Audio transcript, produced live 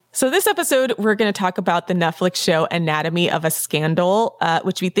So this episode, we're going to talk about the Netflix show Anatomy of a Scandal,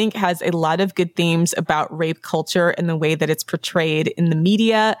 which we think has a lot of good themes about rape culture and the way that it's portrayed in the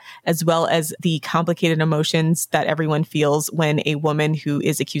media, as well as the complicated emotions that everyone feels when a woman who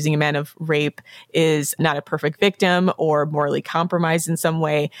is accusing a man of rape is not a perfect victim or morally compromised in some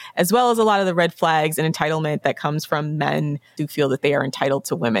way, as well as a lot of the red flags and entitlement that comes from men who feel that they are entitled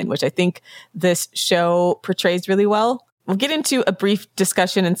to women, which I think this show portrays really well. We'll get into a brief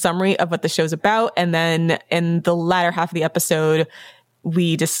discussion and summary of what the show's about. And then in the latter half of the episode,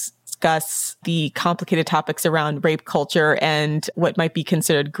 we discuss the complicated topics around rape culture and what might be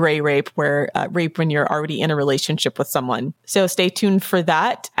considered gray rape, where rape when you're already in a relationship with someone. So stay tuned for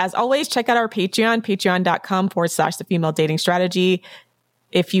that. As always, check out our Patreon, patreon.com/The Female Dating Strategy.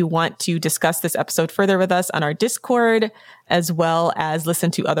 If you want to discuss this episode further with us on our Discord, as well as listen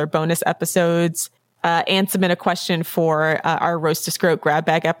to other bonus episodes, and submit a question for our Roast to Scrote grab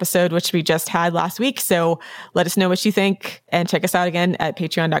bag episode, which we just had last week. So let us know what you think and check us out again at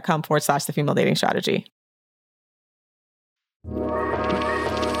patreon.com/The Female Dating Strategy.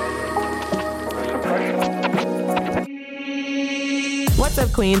 What's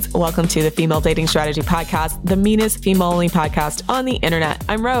up, queens? Welcome to the Female Dating Strategy Podcast, the meanest female-only podcast on the internet.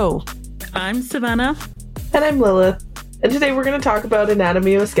 I'm Ro. I'm Savannah. And I'm Lilith. And today we're going to talk about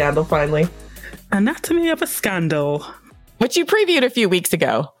Anatomy of a Scandal, finally. Anatomy of a Scandal. Which you previewed a few weeks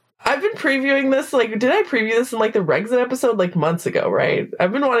ago. I've been previewing this, did I preview this in the Regxit episode months ago, right?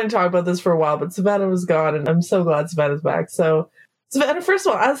 I've been wanting to talk about this for a while, but Savannah was gone, and I'm so glad Savannah's back. So, Savannah, first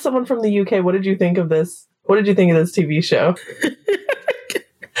of all, as someone from the UK, what did you think of this? What did you think of this TV show?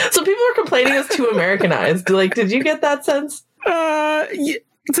 So people were complaining it's too Americanized. Did you get that sense? Yeah.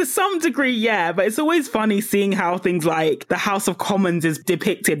 To some degree, yeah, but it's always funny seeing how things like the House of Commons is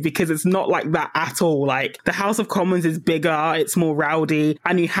depicted, because it's not like that at all. The House of Commons is bigger, it's more rowdy,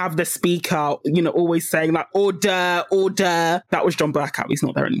 and you have the speaker, always saying order, order. That was John Bercow, he's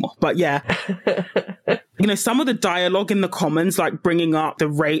not there anymore. But yeah. Some of the dialogue in the Commons, bringing up the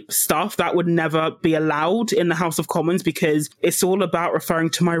rape stuff, that would never be allowed in the House of Commons, because it's all about referring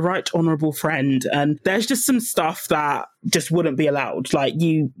to my right honourable friend. And there's just some stuff that just wouldn't be allowed.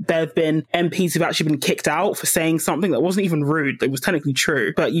 There have been MPs who've actually been kicked out for saying something that wasn't even rude. It was technically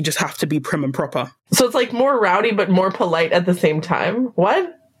true, but you just have to be prim and proper. So it's more rowdy, but more polite at the same time.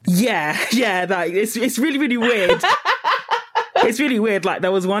 What? Yeah. It's really, really weird. It's really weird.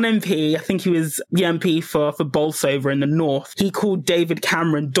 There was one MP, I think he was the MP for Bolsover in the north. He called David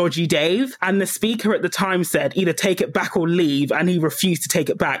Cameron Dodgy Dave. And the speaker at the time said either take it back or leave. And he refused to take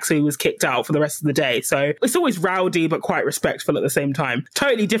it back. So he was kicked out for the rest of the day. So it's always rowdy, but quite respectful at the same time.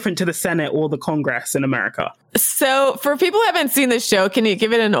 Totally different to the Senate or the Congress in America. So for people who haven't seen this show, can you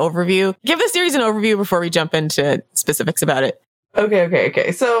give it an overview? Give the series an overview before we jump into specifics about it.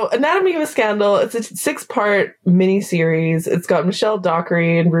 Okay. So, Anatomy of a Scandal, it's a 6-part miniseries. It's got Michelle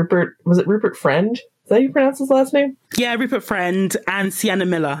Dockery and Rupert Friend? Is that how you pronounce his last name? Yeah, Rupert Friend, and Sienna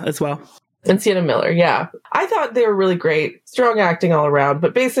Miller as well. And Sienna Miller, yeah. I thought they were really great. Strong acting all around.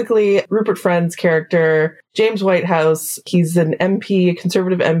 But basically, Rupert Friend's character, James Whitehouse, he's an MP, a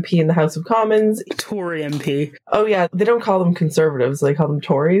conservative MP in the House of Commons. Tory MP. Oh, yeah. They don't call them conservatives. They call them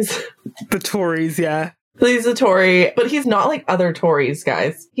Tories. The Tories, yeah. He's a Tory, but he's not like other Tories,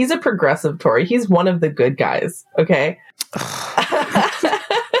 guys. He's a progressive Tory. He's one of the good guys, okay?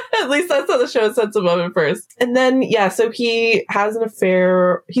 At least that's how the show sets him up at first. And then, so he has an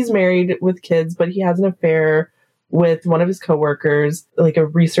affair. He's married with kids, but he has an affair with one of his coworkers, a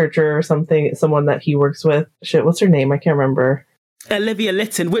researcher or something, someone that he works with. Shit, what's her name? I can't remember. Olivia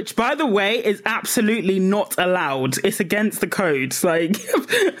Litton, which, by the way, is absolutely not allowed. It's against the codes.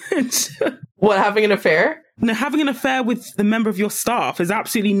 What, having an affair? No, having an affair with the member of your staff is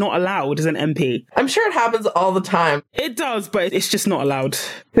absolutely not allowed as an MP. I'm sure it happens all the time. It does, but it's just not allowed.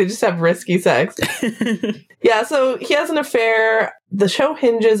 They just have risky sex. Yeah, so he has an affair. The show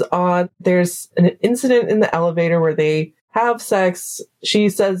hinges on, there's an incident in the elevator where they have sex. She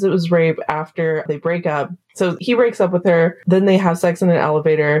says it was rape after they break up. So he breaks up with her. Then they have sex in an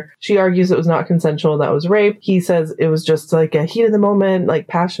elevator. She argues it was not consensual. That was rape. He says it was just a heat of the moment,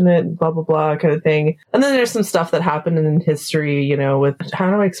 passionate, blah, blah, blah kind of thing. And then there's some stuff that happened in history, with, how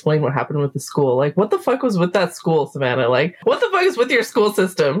do I explain what happened with the school? What the fuck was with that school, Savannah? What the fuck is with your school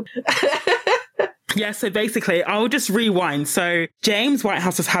system? Yeah, so basically, I'll just rewind. So James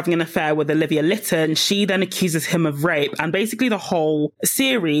Whitehouse was having an affair with Olivia Litton. She then accuses him of rape. And basically the whole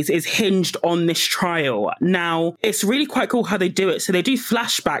series is hinged on this trial. Now, it's really quite cool how they do it. So they do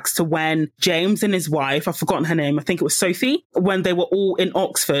flashbacks to when James and his wife, I've forgotten her name, I think it was Sophie, when they were all in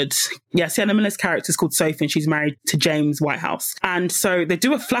Oxford. Yeah, Sienna Miller's character is called Sophie and she's married to James Whitehouse. And so they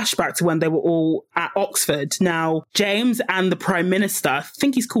do a flashback to when they were all at Oxford. Now, James and the Prime Minister, I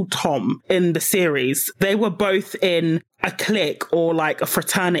think he's called Tom in the series, they were both in a clique or like a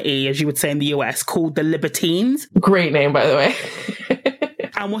fraternity, as you would say in the US, called the Libertines. Great name, by the way.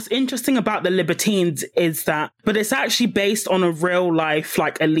 And what's interesting about the Libertines is that, but it's actually based on a real life,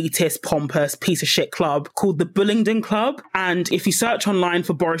 like elitist, pompous piece of shit club called the Bullingdon Club. And if you search online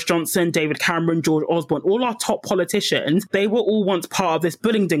for Boris Johnson, David Cameron, George Osborne, all our top politicians, they were all once part of this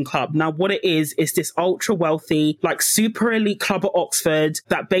Bullingdon Club. Now, what it is this ultra wealthy, like super elite club at Oxford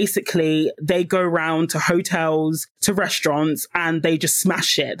that basically they go around to hotels, to restaurants, and they just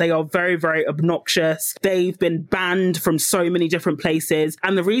smash it. They are very, very obnoxious. They've been banned from so many different places.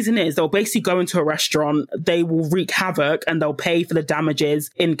 And the reason is they'll basically go into a restaurant, they will wreak havoc and they'll pay for the damages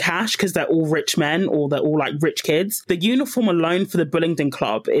in cash because they're all rich men or they're all like rich kids. The uniform alone for the Bullingdon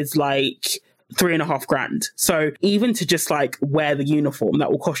Club is like $3,500. So even to just like wear the uniform,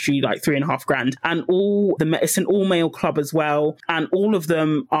 that will cost you like $3,500. And it's an all male club as well. And all of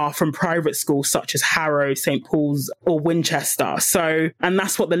them are from private schools such as Harrow, St. Paul's or Winchester. So, and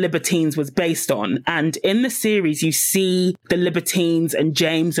that's what the Libertines was based on. And in the series, you see the Libertines and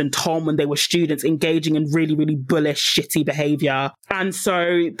James and Tom when they were students engaging in really, really bullish, shitty behavior. And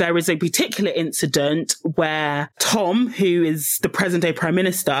so there is a particular incident where Tom, who is the present day Prime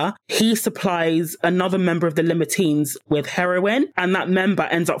Minister, he supplies another member of the Libertines with heroin, and that member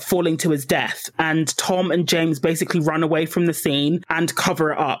ends up falling to his death. And Tom and James basically run away from the scene and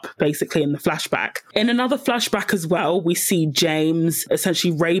cover it up, basically in the flashback. In another flashback as well, we see James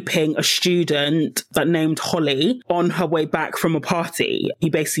essentially raping a student that named Holly on her way back from a party.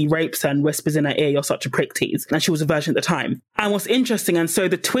 He basically rapes her and whispers in her ear, "You're such a prick tease." And she was a virgin at the time. And what's interesting, and so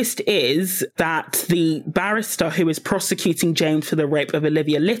the twist is that the barrister who is prosecuting James for the rape of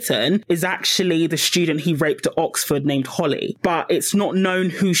Olivia Litton is actually the student he raped at Oxford named Holly. But it's not known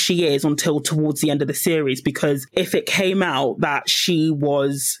who she is until towards the end of the series, because if it came out that she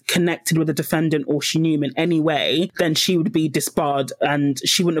was connected with the defendant or she knew him in any way, then she would be disbarred and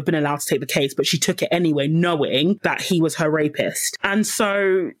she wouldn't have been allowed to take the case. But she took it anyway, knowing that he was her rapist. And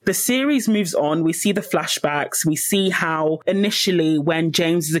so the series moves on. We see the flashbacks. We see how initially when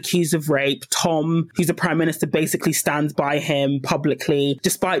James is accused of rape, Tom, who's the Prime Minister, basically stands by him publicly,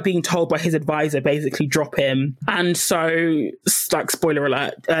 despite being told by his advisor basically drop him. And so, like, spoiler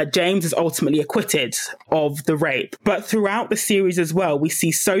alert, James is ultimately acquitted of the rape. But throughout the series as well, we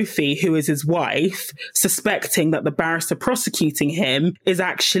see Sophie, who is his wife, suspecting that the barrister prosecuting him is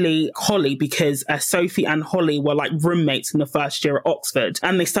actually Holly, because Sophie and Holly were like roommates in the first year at Oxford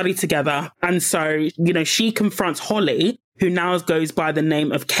and they studied together. And so, you know, she confronts Holly, who now goes by the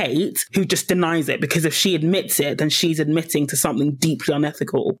name of Kate, who just denies it, because if she admits it, then she's admitting to something deeply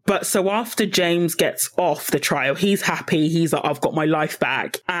unethical. But so after James gets off the trial, he's happy. He's like, I've got my life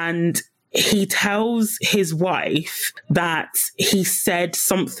back. And he tells his wife that he said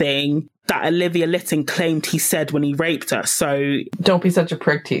something that Olivia Litton claimed he said when he raped her. So don't be such a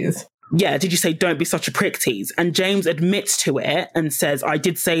prick tease. Yeah, did you say don't be such a prick tease? And James admits to it and says, I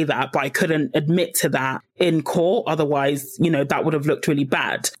did say that, but I couldn't admit to that in court. Otherwise, you know, that would have looked really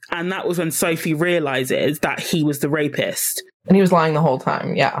bad. And that was when Sophie realizes that he was the rapist. And he was lying the whole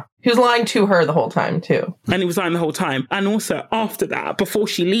time, yeah. He was lying to her the whole time, too. And he was lying the whole time. And also, after that, before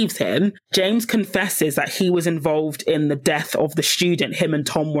she leaves him, James confesses that he was involved in the death of the student. Him and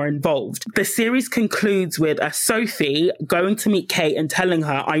Tom were involved. The series concludes with Sophie going to meet Kate and telling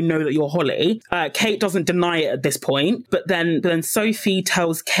her, I know that you're Holly. Kate doesn't deny it at this point. But then Sophie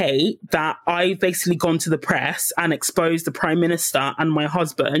tells Kate that I've basically gone to the press and exposed the Prime Minister and my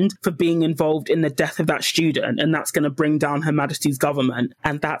husband for being involved in the death of that student. And that's going to bring down Her Majesty's government.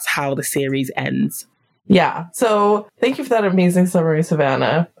 And that's how the series ends. Yeah. So thank you for that amazing summary,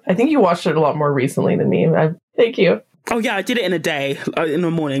 Savannah. I think you watched it a lot more recently than me. Thank you. Oh, yeah. I did it in a day, in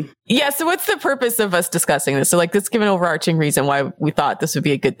the morning. Yeah. So what's the purpose of us discussing this? So like, let's give an overarching reason why we thought this would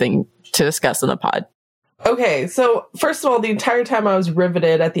be a good thing to discuss on the pod. Okay. So first of all, the entire time I was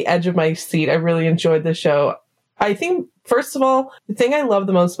riveted at the edge of my seat. I really enjoyed the show. I think, first of all, the thing I love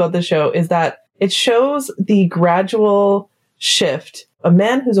the most about the show is that it shows the gradual shift. A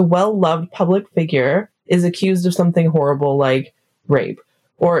man who's a well-loved public figure is accused of something horrible like rape,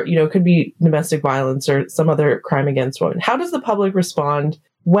 or, you know, it could be domestic violence or some other crime against women. How does the public respond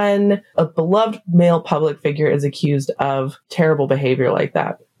when a beloved male public figure is accused of terrible behavior like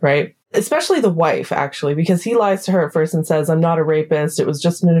that, right? Especially the wife, actually, because he lies to her at first and says, I'm not a rapist. It was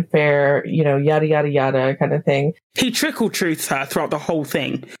just an affair, yada, yada, yada kind of thing. He trickle-truths her throughout the whole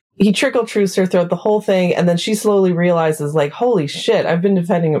thing. He trickle-truths her throughout the whole thing. And then she slowly realizes, like, holy shit, I've been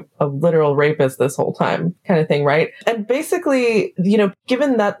defending a literal rapist this whole time kind of thing, right? And basically,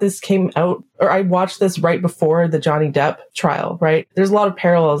 given that this came out, or I watched this right before the Johnny Depp trial, right? There's a lot of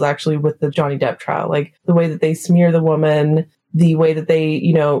parallels actually with the Johnny Depp trial, like the way that they smear the woman, the way that they,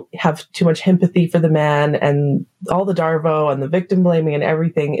 have too much empathy for the man, and all the Darvo and the victim blaming and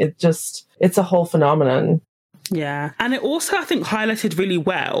everything. It's a whole phenomenon. Yeah. And it also, I think, highlighted really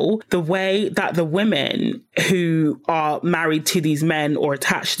well the way that the women who are married to these men or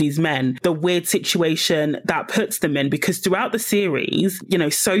attached to these men, the weird situation that puts them in. Because throughout the series,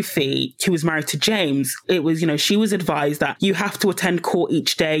 Sophie, who was married to James, it was, she was advised that you have to attend court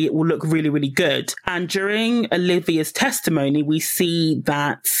each day. It will look really, really good. And during Olivia's testimony, we see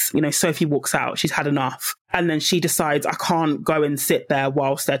that, Sophie walks out. She's had enough. And then she decides, I can't go and sit there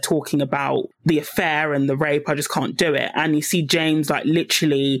whilst they're talking about the affair and the rape. I just can't do it. And you see James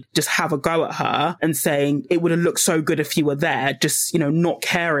literally just have a go at her and saying, it would have looked so good if you were there, just, not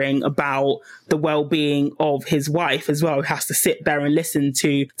caring about the well-being of his wife as well, who has to sit there and listen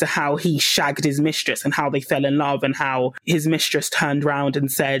to how he shagged his mistress and how they fell in love and how his mistress turned around and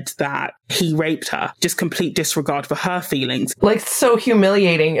said that he raped her. Just complete disregard for her feelings. Like, so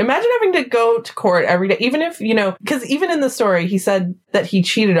humiliating. Imagine having to go to court every day, even if, because even in the story, he said that he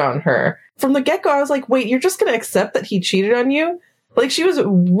cheated on her. From the get-go, I was like, wait, you're just going to accept that he cheated on you? Like, she was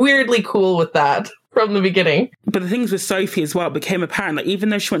weirdly cool with that from the beginning. But the things with Sophie as well, it became apparent that even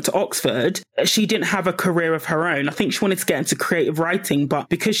though she went to Oxford, she didn't have a career of her own. I think she wanted to get into creative writing, but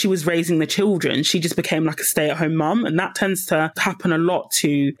because she was raising the children, she just became like a stay-at-home mum. And that tends to happen a lot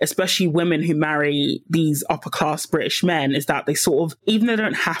to, especially women who marry these upper-class British men, is that they sort of, even though they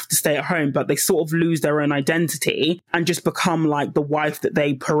don't have to stay at home, but they sort of lose their own identity and just become like the wife that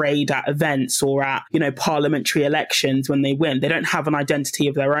they parade at events or at, parliamentary elections when they win. They don't have an identity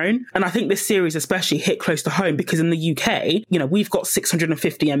of their own. And I think this series especially hit close to home because in the UK, we've got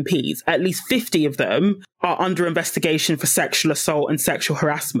 650 MPs. At least 50 of them are under investigation for sexual assault and sexual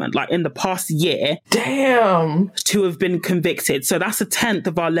harassment. Like in the past year, damn, 2 have been convicted. So that's a 10th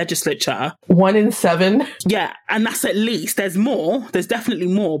of our legislature. 1 in 7. Yeah. And that's at least, there's more, there's definitely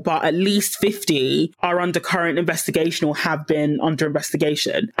more, but at least 50 are under current investigation or have been under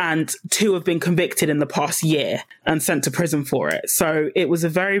investigation. And 2 have been convicted in the past year and sent to prison for it. So it was a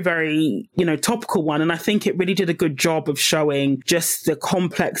very, very, topical one. And I think it really did a good job of showing just the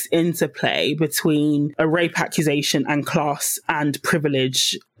complex interplay between a rape accusation and class and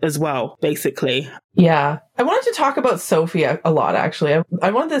privilege as well, basically. Yeah. I wanted to talk about Sophie a lot, actually.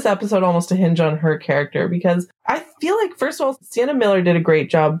 I want this episode almost to hinge on her character because I feel like, first of all, Sienna Miller did a great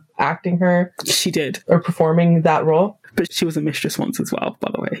job acting her. She did. Or performing that role. But she was a mistress once as well,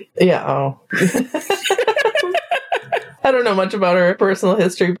 by the way. Yeah. Oh. I don't know much about her personal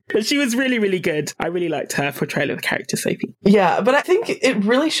history. But she was really, really good. I really liked her portrayal of the character, Sophie. Yeah, but I think it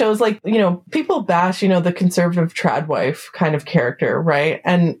really shows, people bash, the conservative trad wife kind of character, right?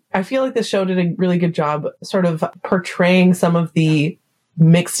 And I feel like this show did a really good job sort of portraying some of the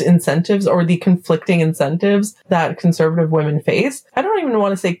mixed incentives or the conflicting incentives that conservative women face. I don't even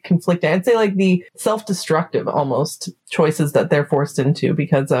want to say conflicting. I'd say like the self-destructive almost choices that they're forced into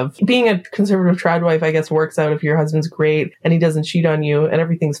because of being a conservative trad wife. I guess works out if your husband's great and he doesn't cheat on you and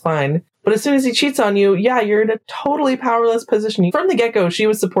everything's fine. But as soon as he cheats on you, yeah, you're in a totally powerless position. From the get-go, she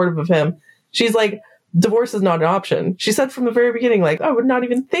was supportive of him. She's like, divorce is not an option. She said from the very beginning, like, I would not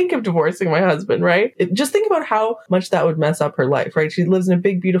even think of divorcing my husband, right? Just think about how much that would mess up her life, right? She lives in a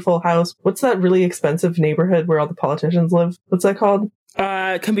big, beautiful house. What's that really expensive neighborhood where all the politicians live? What's that called?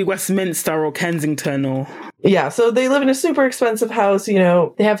 It can be Westminster or Kensington or... Yeah, so they live in a super expensive house, they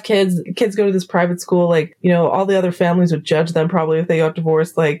have kids go to this private school, all the other families would judge them probably if they got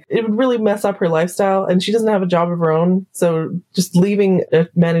divorced, it would really mess up her lifestyle, and she doesn't have a job of her own, so just leaving a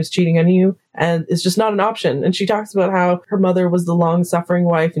man who's cheating on you and it's just not an option. And she talks about how her mother was the long-suffering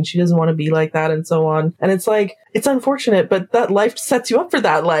wife and she doesn't want to be like that and so on. And it's like, it's unfortunate, but that life sets you up for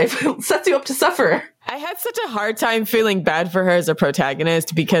that life. It sets you up to suffer. I had such a hard time feeling bad for her as a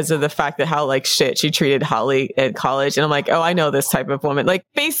protagonist because of the fact that how shit she treated Holly at college. And I'm like, oh, I know this type of woman.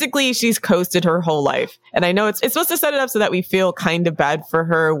 Basically she's coasted her whole life. And I know it's supposed to set it up so that we feel kind of bad for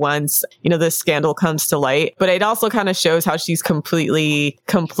her once, the scandal comes to light. But it also kind of shows how she's completely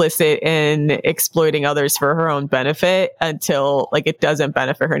complicit in exploiting others for her own benefit until it doesn't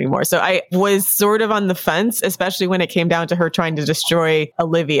benefit her anymore. So I was sort of on the fence, especially especially when it came down to her trying to destroy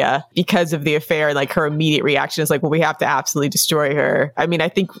Olivia because of the affair. Like her immediate reaction is like, well, we have to absolutely destroy her. I mean, I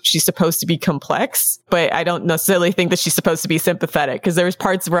think she's supposed to be complex, but I don't necessarily think that she's supposed to be sympathetic, because there was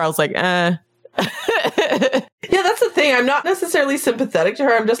parts where I was like, Yeah, that's the thing. I'm not necessarily sympathetic to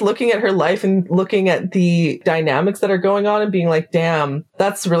her. I'm just looking at her life and looking at the dynamics that are going on and being like, damn,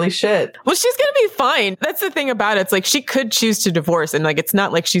 that's really shit. Well, she's going to be fine. That's the thing about it. It's like she could choose to divorce, and like it's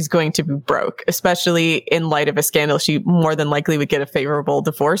not like she's going to be broke, especially in light of a scandal. She more than likely would get a favorable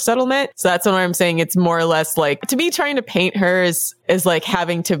divorce settlement. So that's what I'm saying. It's more or less like, to me, trying to paint her as like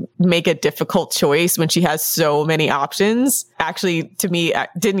having to make a difficult choice when she has so many options. Actually, to me,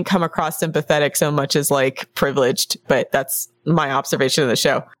 didn't come across sympathetic so much as like privileged, but that's my observation of the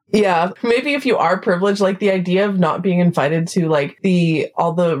show. Yeah, maybe if you are privileged, like the idea of not being invited to like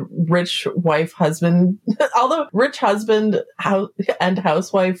all the rich husband and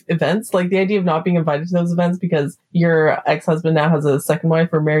housewife events, like the idea of not being invited to those events because your ex-husband now has a second wife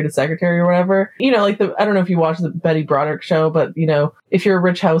or married a secretary or whatever. You know, like I don't know if you watch the Betty Broderick show, but you know, if you're a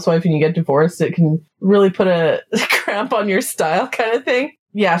rich housewife and you get divorced, it can really put a cramp on your style kind of thing.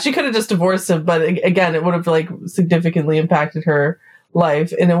 Yeah, she could have just divorced him, but again, it would have like significantly impacted her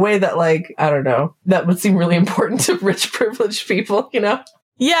life in a way that, like, I don't know, that would seem really important to rich privileged people, you know?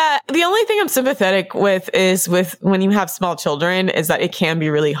 Yeah. The only thing I'm sympathetic with is with when you have small children is that it can be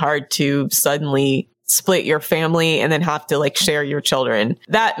really hard to suddenly split your family and then have to like share your children.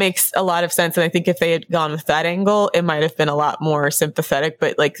 That makes a lot of sense. And I think if they had gone with that angle, it might have been a lot more sympathetic.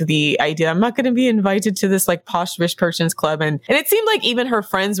 But like the idea, I'm not going to be invited to this like posh rich person's club. And it seemed like even her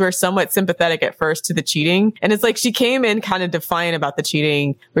friends were somewhat sympathetic at first to the cheating. And it's like she came in kind of defiant about the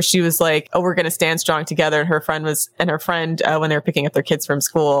cheating, where she was like, oh, we're going to stand strong together. And her friend when they were picking up their kids from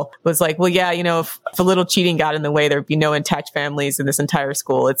school was like, well, yeah, you know, if a little cheating got in the way, there'd be no intact families in this entire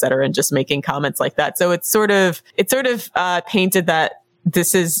school, et cetera, and just making comments like that. So it's sort of painted that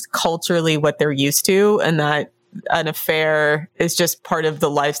this is culturally what they're used to, and that an affair is just part of the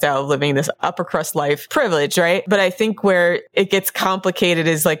lifestyle of living this upper crust life privilege, right? But I think where it gets complicated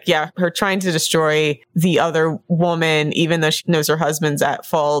is like, yeah, her trying to destroy the other woman, even though she knows her husband's at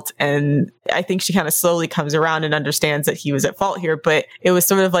fault. And I think she kind of slowly comes around and understands that he was at fault here. But it was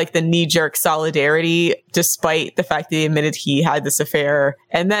sort of like the knee-jerk solidarity, despite the fact that he admitted he had this affair.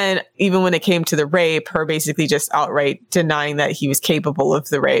 And then even when it came to the rape, her basically just outright denying that he was capable of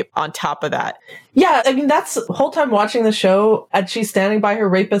the rape on top of that. Yeah, I mean, that's the whole time watching the show, and she's standing by her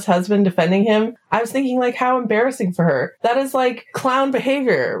rapist husband defending him. I was thinking, like, how embarrassing for her. That is like clown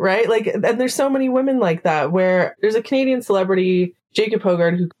behavior, right? Like, and there's so many women like that, where there's a Canadian celebrity, Jacob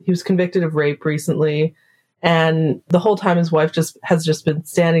Hoggard, he was convicted of rape recently. And the whole time his wife has been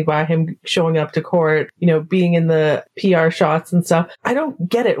standing by him, showing up to court, you know, being in the PR shots and stuff. I don't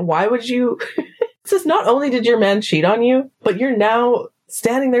get it. Why would you? This is not only did your man cheat on you, but you're now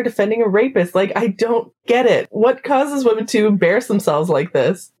standing there defending a rapist. Like, I don't get it. What causes women to embarrass themselves like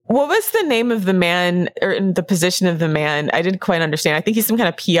this? What was the name of the man, or the position of the man? I didn't quite understand. I think he's some kind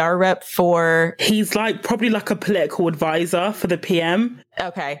of PR rep for... He's like probably like a political advisor for the PM.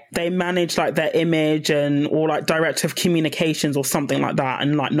 Okay. They manage like their image or like director of communications or something like that.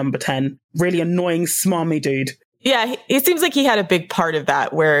 And like number 10, really annoying, smarmy dude. Yeah, it seems like he had a big part of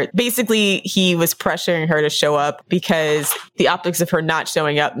that, where basically he was pressuring her to show up because the optics of her not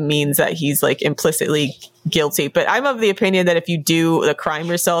showing up means that he's like implicitly guilty. But I'm of the opinion that if you do the crime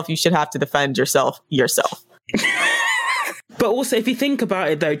yourself, you should have to defend yourself. But also, if you think about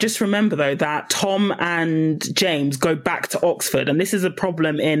it, though, just remember, though, that Tom and James go back to Oxford. And this is a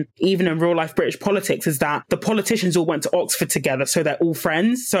problem even in real life British politics, is that the politicians all went to Oxford together. So they're all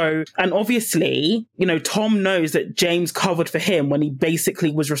friends. So, and obviously, you know, Tom knows that James covered for him when he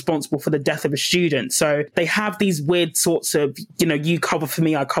basically was responsible for the death of a student. So they have these weird sorts of, you know, you cover for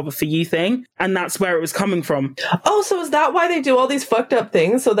me, I cover for you thing. And that's where it was coming from. Oh, so is that why they do all these fucked up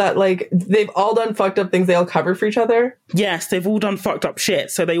things? So that like they've all done fucked up things, they all cover for each other? Yes, they've all done fucked up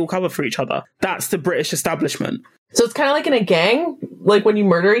shit, so they all cover for each other. That's the British establishment. So it's kind of like in a gang, like when you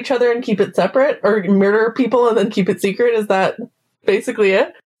murder each other and keep it separate, or murder people and then keep it secret. Is that basically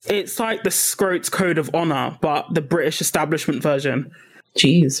it? It's like the Scroats Code of Honor, but the British establishment version.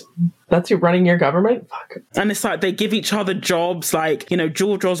 Jeez. That's you running your government? Fuck. And it's like they give each other jobs. Like, you know,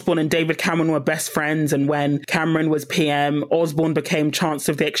 George Osborne and David Cameron were best friends. And when Cameron was PM, Osborne became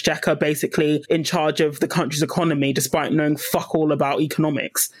Chancellor of the Exchequer, basically in charge of the country's economy, despite knowing fuck all about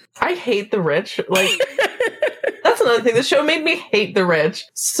economics. I hate the rich. Like, that's That's another thing. The show made me hate the rich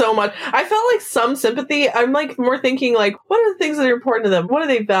so much. I felt like some sympathy. I'm like more thinking like, what are the things that are important to them? What do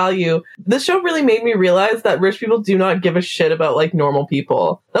they value? The show really made me realize that rich people do not give a shit about like normal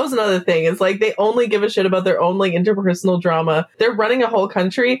people. That was another thing. Is like they only give a shit about their own like interpersonal drama. They're running a whole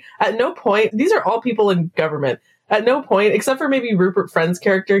country. At no point, these are all people in government. At no point, except for maybe Rupert Friend's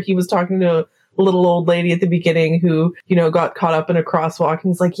character, he was talking to a little old lady at the beginning who, you know, got caught up in a crosswalk.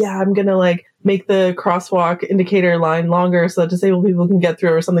 And he's like, yeah, I'm going to like make the crosswalk indicator line longer so that disabled people can get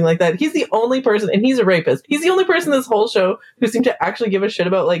through or something like that. He's the only person, and he's a rapist. He's the only person in this whole show who seemed to actually give a shit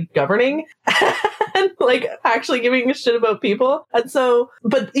about like governing and like actually giving a shit about people. And so,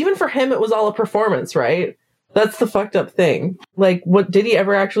 but even for him, it was all a performance, right? That's the fucked up thing. Like, what did he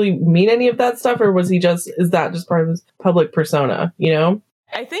ever actually mean any of that stuff? Or was he just, is that just part of his public persona, you know?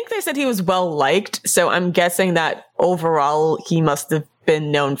 I think they said he was well liked. So I'm guessing that overall he must have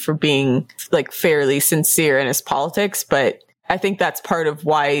been known for being like fairly sincere in his politics. But I think that's part of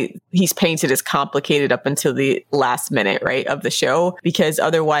why he's painted as complicated up until the last minute, right, of the show. Because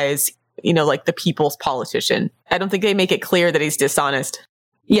otherwise, you know, like the people's politician. I don't think they make it clear that he's dishonest.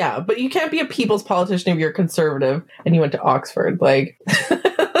 Yeah, but you can't be a people's politician if you're conservative and you went to Oxford. Like,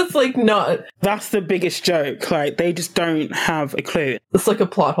 that's like not. That's the biggest joke. Like, they just don't have a clue. It's like a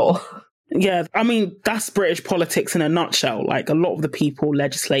plot hole. Yeah, I mean, that's British politics in a nutshell. Like, a lot of the people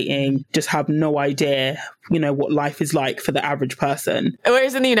legislating just have no idea, you know, what life is like for the average person.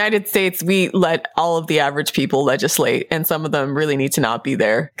 Whereas in the United States, we let all of the average people legislate, and some of them really need to not be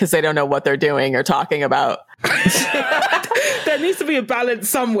there because they don't know what they're doing or talking about. There needs to be a balance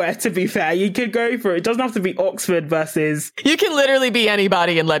somewhere, to be fair. You could go for it. It doesn't have to be Oxford versus... You can literally be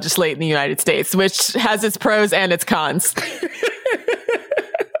anybody and legislate in the United States, which has its pros and its cons.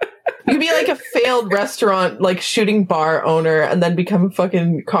 You could be like a failed restaurant, like shooting bar owner and then become a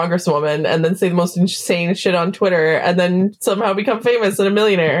fucking congresswoman and then say the most insane shit on Twitter and then somehow become famous and a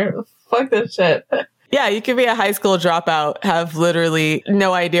millionaire. Fuck this shit. Yeah, you could be a high school dropout, have literally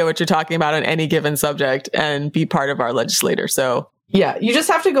no idea what you're talking about on any given subject and be part of our legislator. So yeah, you just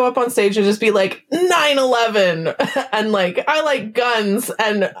have to go up on stage and just be like 9/11 and like, I like guns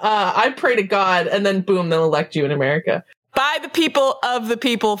and I pray to God, and then boom, they'll elect you in America. By the people, of the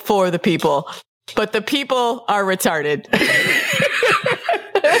people, for the people. But the people are retarded.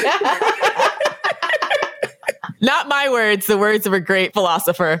 Not my words, the words of a great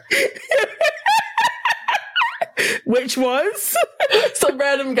philosopher. Which was? Some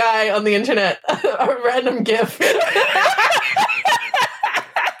random guy on the internet. A random GIF.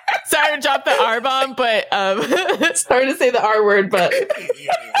 Sorry to drop the R-bomb, but... Sorry to say the R word, but...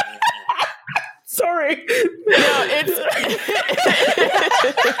 Sorry. No, it's...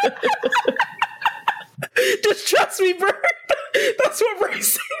 Just trust me, bro. That's what we're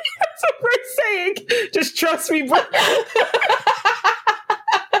saying. That's what we're saying. Just trust me, bro.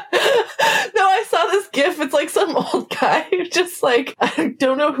 No, I saw this GIF. It's like some old guy who just like, I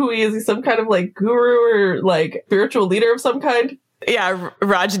don't know who he is. He's some kind of like guru or like spiritual leader of some kind. Yeah,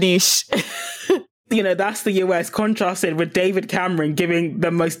 Rajneesh. You know, that's the US contrasted with David Cameron giving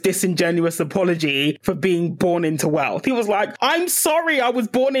the most disingenuous apology for being born into wealth. He was like, I'm sorry I was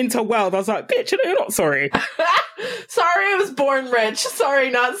born into wealth. I was like, bitch, you're not sorry. Sorry I was born rich. Sorry,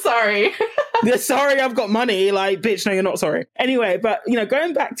 not sorry. Yeah, sorry I've got money. Like, bitch, no, you're not sorry. Anyway, but, you know,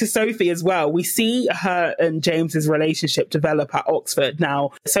 going back to Sophie as well, we see her and James's relationship develop at Oxford.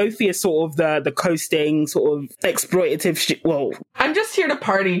 Now, Sophie is sort of the coasting, sort of exploitative, well... I'm just here to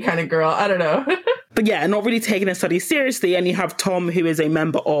party kind of girl. I don't know. But yeah, not really taking her studies seriously. And you have Tom, who is a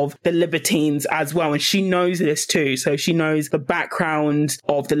member of the Libertines as well. And she knows this too. So she knows the background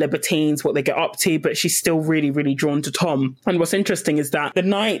of the Libertines, what they get up to, but she's still really, really drawn to Tom. And what's interesting is that the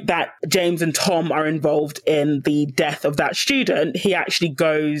night that James and Tom are involved in the death of that student, he actually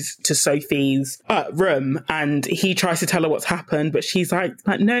goes to Sophie's room and he tries to tell her what's happened. But she's like,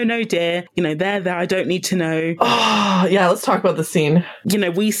 no, dear, you know, they're there. I don't need to know. Oh, yeah, let's talk about the scene. You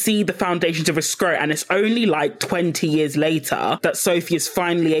know, we see the foundations of a scrote. And it's only like 20 years later that Sophie is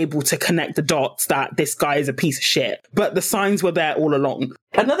finally able to connect the dots that this guy is a piece of shit. But the signs were there all along.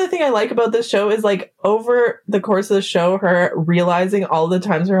 Another thing I like about this show is like over the course of the show, her realizing all the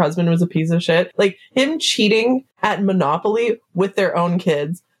times her husband was a piece of shit, like him cheating at Monopoly with their own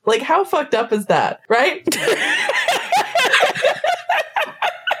kids. Like, how fucked up is that? Right?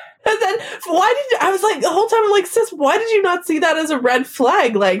 And then I was like, the whole time I'm like, sis, why did you not see that as a red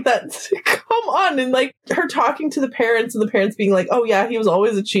flag? Like that, come on. And like her talking to the parents and the parents being like, oh yeah, he was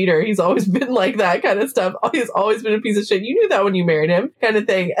always a cheater. He's always been like that kind of stuff. He's always been a piece of shit. You knew that when you married him kind of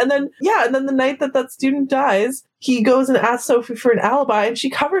thing. And then, yeah. And then the night that student dies, he goes and asks Sophie for an alibi and she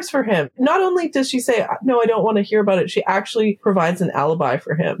covers for him. Not only does she say, no, I don't want to hear about it, she actually provides an alibi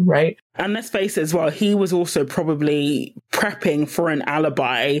for him, right? And let's face it as well, he was also probably prepping for an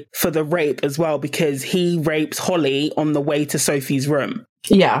alibi for the rape as well, because he rapes Holly on the way to Sophie's room.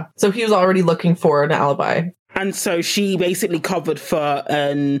 Yeah, so he was already looking for an alibi. And so she basically covered for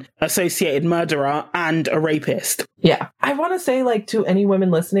an associated murderer and a rapist. Yeah. I want to say, like, to any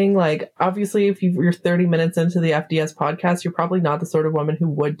women listening, like, obviously, if you're 30 minutes into the FDS podcast, you're probably not the sort of woman who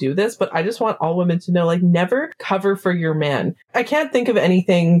would do this. But I just want all women to know, like, never cover for your man. I can't think of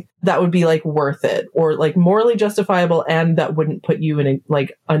anything that would be, like, worth it or, like, morally justifiable and that wouldn't put you in,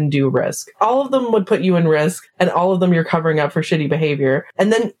 like, undue risk. All of them would put you in risk, and all of them you're covering up for shitty behavior.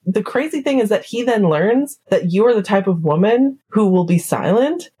 And then the crazy thing is that he then learns that you are the type of woman who will be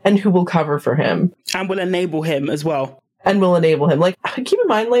silent and who will cover for him. And will enable him as well. And will enable him. Like, keep in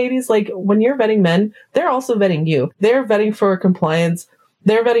mind, ladies, like, when you're vetting men, they're also vetting you. They're vetting for compliance.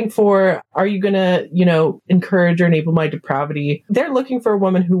 They're vetting for, are you going to, encourage or enable my depravity? They're looking for a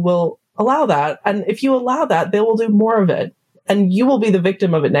woman who will allow that. And if you allow that, they will do more of it. And you will be the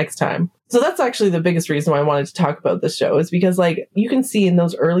victim of it next time. So that's actually the biggest reason why I wanted to talk about this show, is because, like, you can see in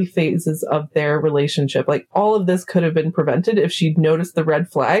those early phases of their relationship, like, all of this could have been prevented if she'd noticed the red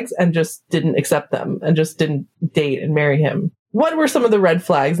flags and just didn't accept them and just didn't date and marry him. What were some of the red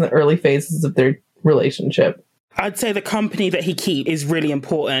flags in the early phases of their relationship? I'd say the company that he keeps is really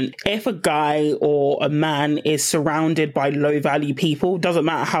important. If a guy or a man is surrounded by low value people, doesn't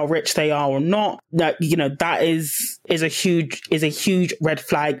matter how rich they are or not, that is a huge red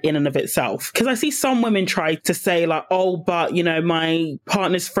flag in and of itself. Because I see some women try to say, like, oh, but my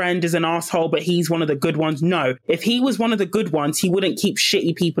partner's friend is an asshole, but he's one of the good ones. No, if he was one of the good ones, he wouldn't keep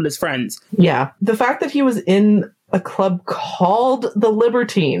shitty people as friends. Yeah, the fact that he was in a club called the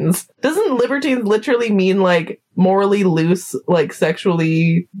Libertines. Doesn't Libertines literally mean, like, morally loose, like,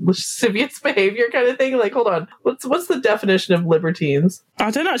 sexually lascivious behavior kind of thing? Like, hold on. What's the definition of libertines?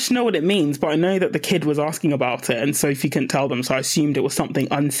 I don't actually know what it means, but I know that the kid was asking about it, and Sophie couldn't tell them, so I assumed it was something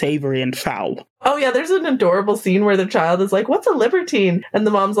unsavory and foul. Oh, yeah, there's an adorable scene where the child is like, what's a libertine? And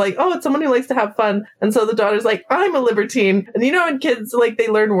the mom's like, oh, it's someone who likes to have fun. And so the daughter's like, I'm a libertine. And when kids, like, they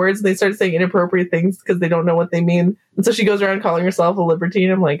learn words and they start saying inappropriate things because they don't know what they mean. And so she goes around calling herself a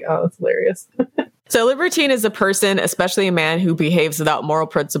libertine. I'm like, oh, that's hilarious. So libertine is a person, especially a man, who behaves without moral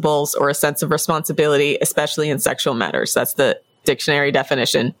principles or a sense of responsibility, especially in sexual matters. That's the dictionary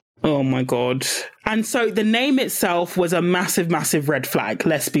definition. Oh my God. And so the name itself was a massive, massive red flag.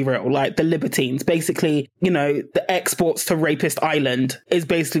 Let's be real. Like, the Libertines, basically, the exports to Rapist Island is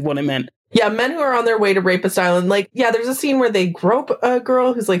basically what it meant. Yeah, men who are on their way to Rapist Island. Like, yeah, there's a scene where they grope a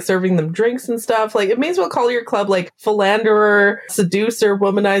girl who's, like, serving them drinks and stuff. Like, it may as well call your club, like, philanderer, seducer,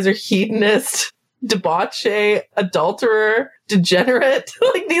 womanizer, hedonist, debauchee, adulterer, degenerate.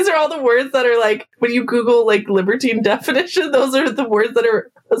 Like, these are all the words that are, like, when you Google, like, libertine definition, those are the words that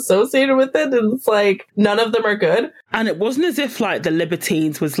are associated with it. And it's like, none of them are good. And it wasn't as if, like, the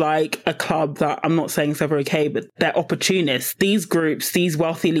Libertines was like a club that, I'm not saying it's ever okay, but they're opportunists. These groups, these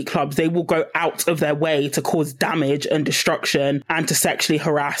wealthy elite clubs, they will go out of their way to cause damage and destruction and to sexually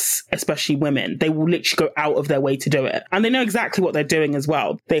harass, especially women. They will literally go out of their way to do it. And they know exactly what they're doing as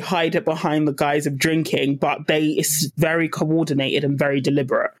well. They hide it behind the guise of drinking, but it's very coordinated and very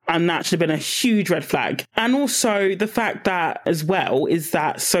deliberate. And that should have been a huge red flag. And also the fact that, as well, is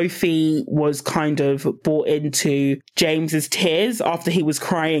that Sophie was kind of bought into James's tears after he was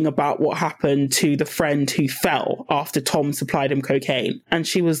crying about what happened to the friend who fell after Tom supplied him cocaine. And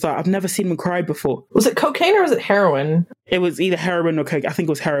she was like, I've never seen him cry before. Was it cocaine or was it heroin? It was either heroin or cocaine. I think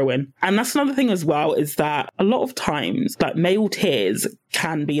it was heroin. And that's another thing as well, is that a lot of times, like, male tears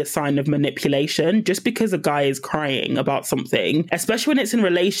can be a sign of manipulation. Just because a guy is crying about something, especially when it's in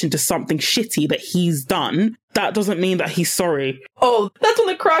relation to something shitty that he's done, that doesn't mean that he's sorry. Oh, that's when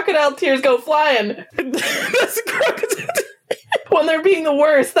the crocodile tears go flying. That's crocodile. When they're being the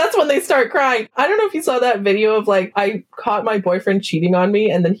worst, that's when they start crying. I don't know if you saw that video of, like, I caught my boyfriend cheating on me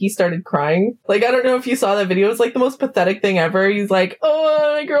and then he started crying. Like, I don't know if you saw that video. It's like the most pathetic thing ever. He's like,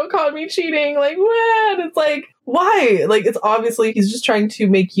 oh, my girl caught me cheating. Like, what? It's like, why? Like, it's obviously he's just trying to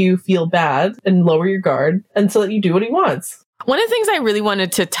make you feel bad and lower your guard and so that you do what he wants. One of the things I really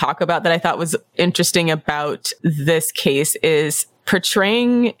wanted to talk about that I thought was interesting about this case is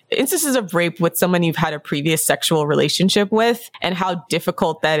portraying instances of rape with someone you've had a previous sexual relationship with, and how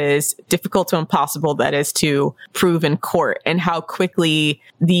difficult to impossible that is to prove in court, and how quickly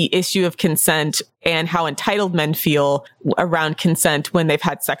the issue of consent and how entitled men feel around consent when they've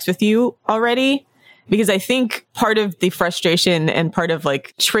had sex with you already because I think part of the frustration and part of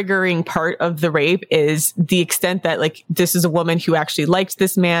like triggering part of the rape is the extent that like this is a woman who actually liked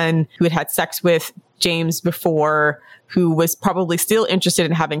this man, who had had sex with James before, who was probably still interested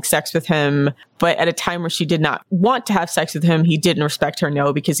in having sex with him, but at a time where she did not want to have sex with him, he didn't respect her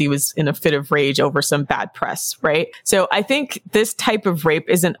no because he was in a fit of rage over some bad press, right? So I think this type of rape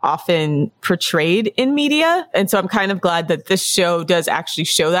isn't often portrayed in media. And so I'm kind of glad that this show does actually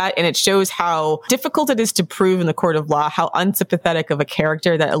show that. And it shows how difficult it is to prove in the court of law how unsympathetic of a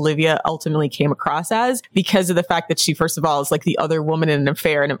character that Olivia ultimately came across as, because of the fact that she, first of all, is like the other woman in an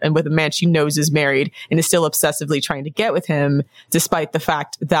affair and with a man she knows is married and is still obsessively trying to get with him, despite the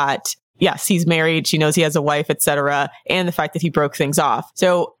fact that, yes, he's married, she knows he has a wife, etc., and the fact that he broke things off.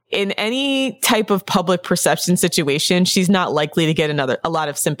 So in any type of public perception situation, she's not likely to get a lot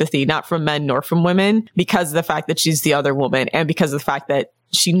of sympathy, not from men nor from women, because of the fact that she's the other woman and because of the fact that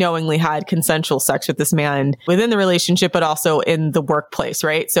she knowingly had consensual sex with this man within the relationship, but also in the workplace,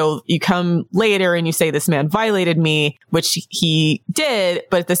 right? So you come later and you say this man violated me, which he did,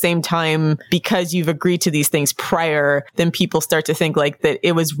 but at the same time, because you've agreed to these things prior, then people start to think like that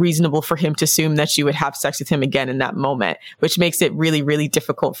it was reasonable for him to assume that you would have sex with him again in that moment, which makes it really, really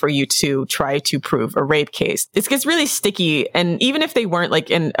difficult for you to try to prove a rape case. It gets really sticky. And even if they weren't like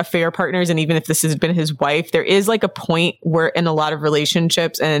in affair partners, and even if this has been his wife, there is like a point where in a lot of relationships,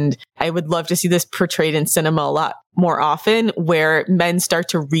 and I would love to see this portrayed in cinema a lot more often, where men start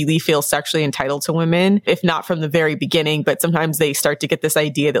to really feel sexually entitled to women, if not from the very beginning, but sometimes they start to get this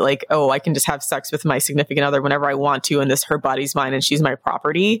idea that like, oh, I can just have sex with my significant other whenever I want to, and her body's mine and she's my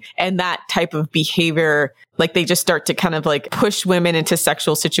property. And that type of behavior, like they just start to kind of like push women into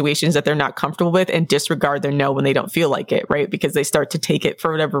sexual situations that they're not comfortable with and disregard their no when they don't feel like it, right? Because they start to take it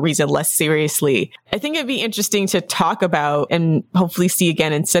for whatever reason less seriously. I think it'd be interesting to talk about and hopefully see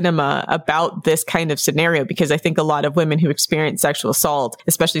again in cinema about this kind of scenario, because I think a lot of women who experience sexual assault,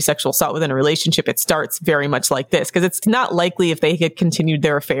 especially sexual assault within a relationship, it starts very much like this, because it's not likely if they had continued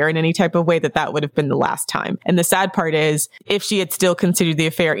their affair in any type of way that would have been the last time. And the sad part is if she had still continued the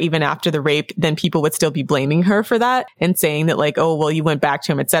affair even after the rape, then people would still be blaming her for that and saying that like, oh, well, you went back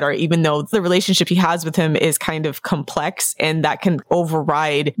to him, etc., even though the relationship he has with him is kind of complex, and that can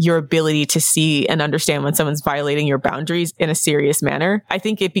override your ability to see and understand when someone's violating your boundaries in a serious manner. I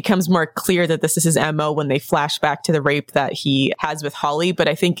think it becomes more clear that this is his MO when they flash back to the rape that he has with Holly. But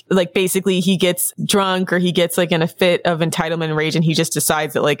I think like basically he gets drunk or he gets like in a fit of entitlement and rage, and he just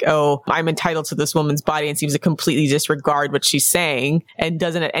decides that like, oh, I'm entitled to this woman's body, and seems to completely disregard what she's saying and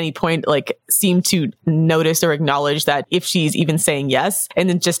doesn't at any point like seem to notice or acknowledge that if she's even saying yes, and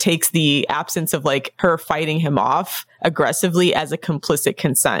then just takes the absence of like her fighting him off aggressively as a complicit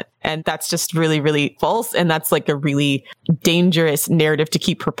consent. And that's just really, really false. And that's like a really dangerous narrative to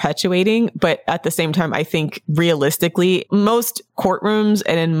keep perpetuating. But at the same time, I think realistically, most courtrooms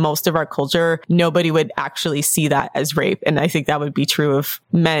and in most of our culture, nobody would actually see that as rape. And I think that would be true of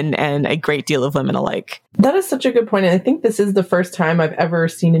men and a great deal of women alike. That is such a good point. And I think this is the first time I've ever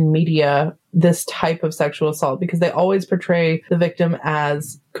seen in media this type of sexual assault, because they always portray the victim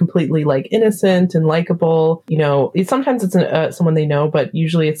as completely like innocent and likable. You know, sometimes it's someone they know, but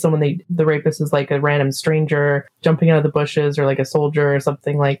usually it's someone the rapist is like a random stranger jumping out of the bushes, or like a soldier or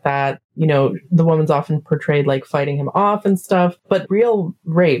something like that. You know, the woman's often portrayed like fighting him off and stuff, but real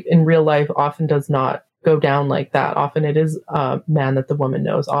rape in real life often does not go down like that. Often it is a man that the woman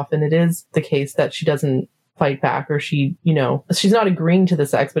knows. Often it is the case that she doesn't fight back, or she, you know, she's not agreeing to the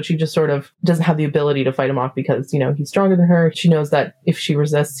sex, but she just sort of doesn't have the ability to fight him off because, you know, he's stronger than her. She knows that if she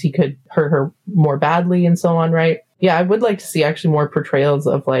resists, he could hurt her more badly and so on, right? Yeah, I would like to see actually more portrayals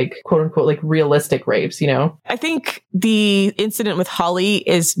of like, quote unquote, like realistic rapes, you know? I think the incident with Holly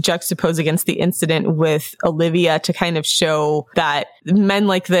is juxtaposed against the incident with Olivia to kind of show that men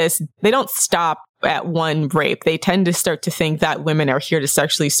like this, they don't stop at one rape. They tend to start to think that women are here to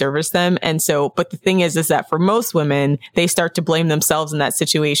sexually service them. And so, but the thing is that for most women, they start to blame themselves in that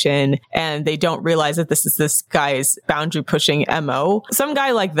situation, and they don't realize that this is this guy's boundary pushing MO. Some guy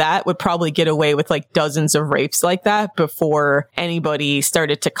like that would probably get away with like dozens of rapes like that before anybody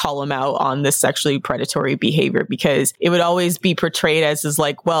started to call him out on this sexually predatory behavior, because it would always be portrayed as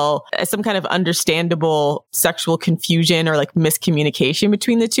like, well, as some kind of understandable sexual confusion or like miscommunication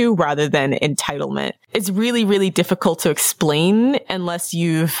between the two rather than entitlement. It's really, really difficult to explain unless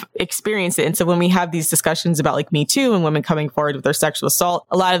you've experienced it. And so when we have these discussions about like Me Too and women coming forward with their sexual assault,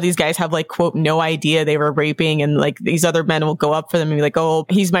 a lot of these guys have like, quote, no idea they were raping. And like these other men will go up for them and be like, oh,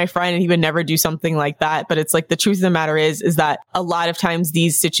 he's my friend and he would never do something like that. But it's like the truth of the matter is that a lot of times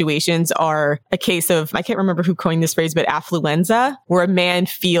these situations are a case of, I can't remember who coined this phrase, but affluenza, where a man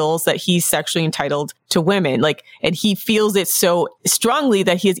feels that he's sexually entitled to women. Like, and he feels it so strongly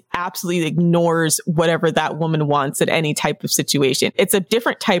that he absolutely ignores whatever that woman wants at any type of situation. It's a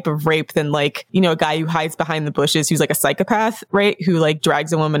different type of rape than like, you know, a guy who hides behind the bushes, who's like a psychopath, right? Who like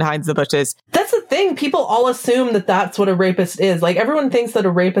drags a woman, hides the bushes. That's the thing. People all assume that that's what a rapist is. Like, everyone thinks that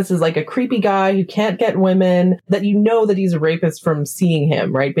a rapist is like a creepy guy who can't get women, that you know that he's a rapist from seeing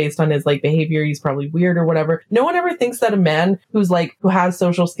him, right? Based on his like behavior, he's probably weird or whatever. No one ever thinks that a man who's like, who has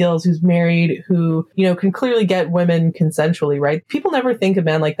social skills, who's married, who, you know, can clearly get women consensually, right? People never think a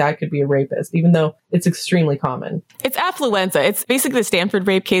man like that could be a rapist, even though it's extremely common. It's affluenza. It's basically the Stanford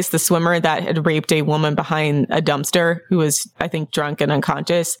rape case, the swimmer that had raped a woman behind a dumpster who was, I think, drunk and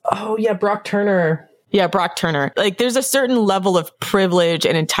unconscious. Oh yeah, Brock Turner. Yeah, Brock Turner. Like, there's a certain level of privilege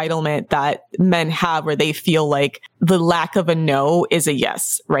and entitlement that men have where they feel like the lack of a no is a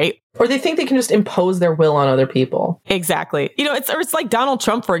yes, right? Or they think they can just impose their will on other people. Exactly. You know, it's like Donald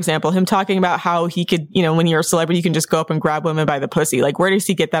Trump, for example, him talking about how he could, you know, when you're a celebrity, you can just go up and grab women by the pussy. Like, where does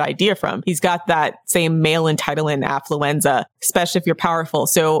he get that idea from? He's got that same male entitlement and affluenza, especially if you're powerful.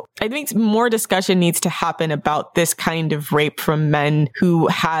 So I think more discussion needs to happen about this kind of rape from men who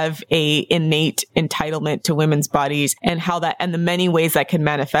have a innate entitlement to women's bodies, and how that, and the many ways that can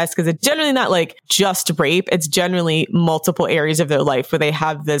manifest. Because it's generally not like just rape. It's generally multiple areas of their life where they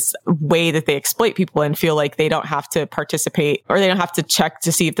have this way that they exploit people and feel like they don't have to participate, or they don't have to check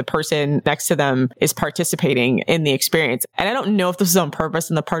to see if the person next to them is participating in the experience. And I don't know if this is on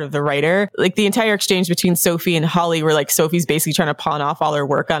purpose on the part of the writer. Like, the entire exchange between Sophie and Holly, where like Sophie's basically trying to pawn off all her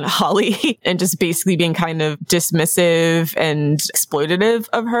work on Holly and just basically being kind of dismissive and exploitative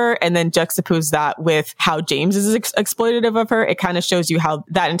of her, and then juxtapose that with how James is exploitative of her. It kind of shows you how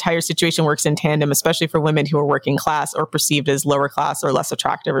that entire situation works in tandem, especially for women who are working class or perceived as lower class or less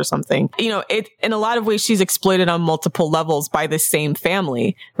attractive or something. You know, it, in a lot of ways, she's exploited on multiple levels by the same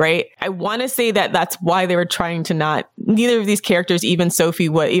family, right? I want to say that that's why they were trying to not, neither of these characters, even Sophie,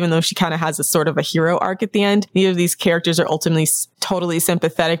 even though she kind of has a sort of a hero arc at the end, neither of these characters are ultimately totally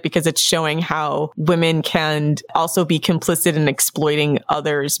sympathetic, because it's showing how women can also be complicit in exploiting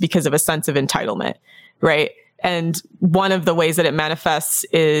others because of a sense of entitlement, right? And one of the ways that it manifests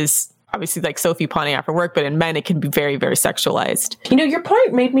is obviously like Sophie pawning off her work, but in men, it can be very, very sexualized. You know, your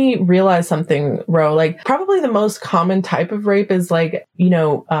point made me realize something, Ro. Like, probably the most common type of rape is like, you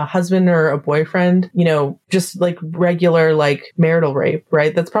know, a husband or a boyfriend, you know, just like regular, like marital rape,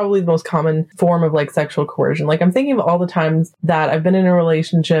 right? That's probably the most common form of like sexual coercion. Like, I'm thinking of all the times that I've been in a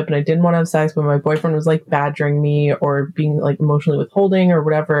relationship and I didn't want to have sex, but my boyfriend was like badgering me or being like emotionally withholding or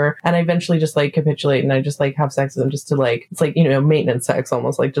whatever. And I eventually just like capitulate and I just like have sex with him just to like, it's like, you know, maintenance sex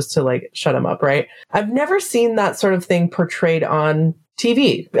almost, like just to like shut him up, right? I've never seen that sort of thing portrayed on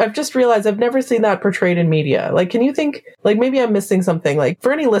TV. I've just realized I've never seen that portrayed in media. Like, can you think, like, maybe I'm missing something? Like,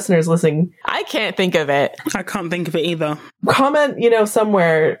 for any listeners listening, I can't think of it. I can't think of it either. Comment, you know,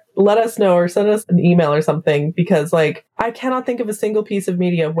 somewhere, let us know or send us an email or something, because like, I cannot think of a single piece of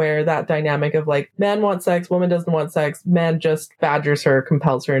media where that dynamic of like, man wants sex, woman doesn't want sex, man just badgers her,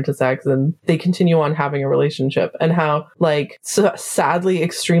 compels her into sex, and they continue on having a relationship, and how like sadly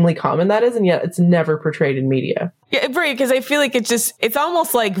extremely common that is, and yet it's never portrayed in media. Yeah, right. Because I feel like it's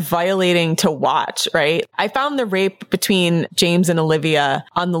almost like violating to watch, right? I found the rape between James and Olivia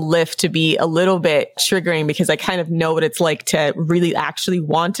on the lift to be a little bit triggering, because I kind of know what it's like to really actually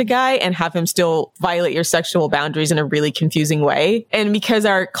want a guy and have him still violate your sexual boundaries in a really confusing way. And because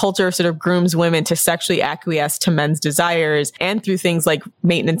our culture sort of grooms women to sexually acquiesce to men's desires, and through things like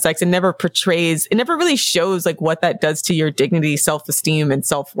maintenance sex, it never really shows like what that does to your dignity, self-esteem, and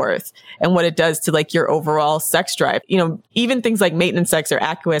self-worth, and what it does to like your overall sex drive. You know, even things like maintenance sex or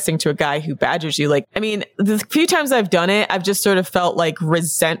acquiescing to a guy who badgers you. Like, I mean, the few times I've done it, I've just sort of felt like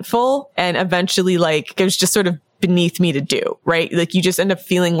resentful, and eventually like it was just sort of beneath me to do, right? Like, you just end up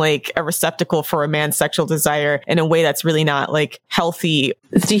feeling like a receptacle for a man's sexual desire in a way that's really not like healthy.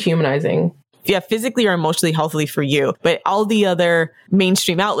 It's dehumanizing. Yeah, physically or emotionally healthy for you. But all the other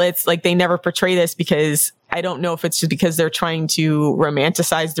mainstream outlets, like, they never portray this, because I don't know if it's just because they're trying to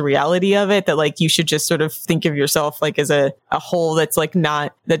romanticize the reality of it, that like you should just sort of think of yourself like as a whole that's like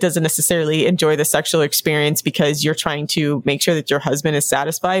not, that doesn't necessarily enjoy the sexual experience because you're trying to make sure that your husband is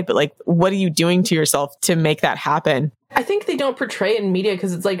satisfied. But like, what are you doing to yourself to make that happen? I think they don't portray it in media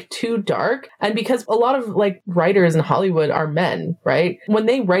because it's like too dark, and because a lot of like writers in Hollywood are men, right? When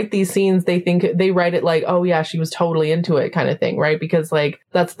they write these scenes, they think they write it like, oh yeah, she was totally into it kind of thing, right? Because like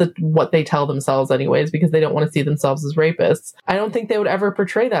that's what they tell themselves anyways, because they don't want to see themselves as rapists. I don't think they would ever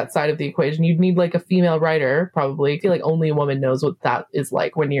portray that side of the equation. You'd need like a female writer, probably. I feel like only a woman knows what that is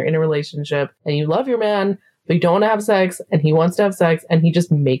like when you're in a relationship and you love your man, but you don't want to have sex and he wants to have sex and he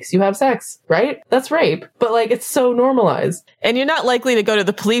just makes you have sex, right? That's rape. But like, it's so normalized. And you're not likely to go to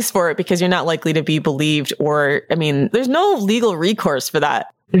the police for it because you're not likely to be believed, or, I mean, there's no legal recourse for that.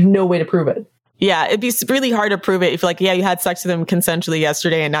 There's no way to prove it. Yeah, it'd be really hard to prove it if, like, yeah, you had sex with him consensually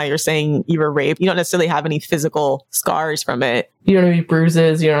yesterday and now you're saying you were raped. You don't necessarily have any physical scars from it. You don't have any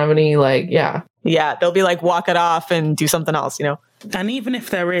bruises. You don't have any, like, yeah. Yeah, they'll be like, walk it off and do something else, you know? And even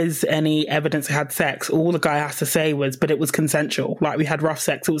if there is any evidence they had sex, all the guy has to say was, but it was consensual. Like, we had rough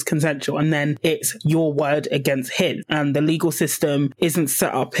sex, it was consensual. And then it's your word against his. And the legal system isn't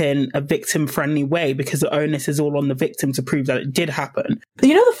set up in a victim-friendly way because the onus is all on the victim to prove that it did happen.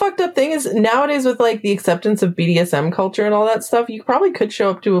 You know, the fucked up thing is nowadays with like the acceptance of BDSM culture and all that stuff, you probably could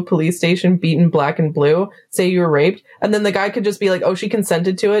show up to a police station beaten black and blue, say you were raped, and then the guy could just be like, oh, she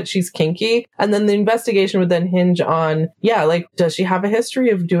consented to it, she's kinky. And then the investigation would then hinge on, yeah, like, does she have a history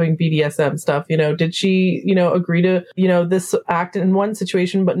of doing BDSM stuff? You know, did she, you know, agree to, you know, this act in one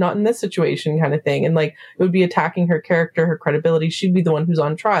situation, but not in this situation kind of thing? And like, it would be attacking her character, her credibility. She'd be the one who's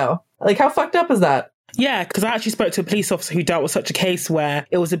on trial. Like, how fucked up is that? Yeah, because I actually spoke to a police officer who dealt with such a case where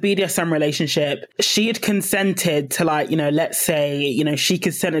it was a BDSM relationship. She had consented to, like, you know, let's say, you know, she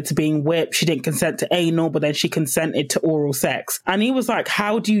consented to being whipped. She didn't consent to anal, but then she consented to oral sex. And he was like,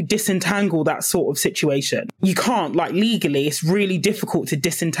 how do you disentangle that sort of situation? You can't, like, legally, it's really difficult to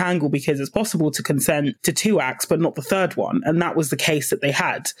disentangle because it's possible to consent to 2 acts, but not the third one. And that was the case that they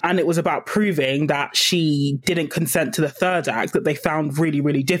had. And it was about proving that she didn't consent to the third act that they found really,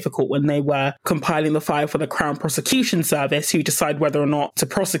 really difficult when they were compiling the file for the Crown Prosecution Service, who decide whether or not to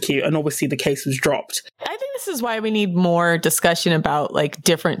prosecute, and obviously the case was dropped. I think this is why we need more discussion about like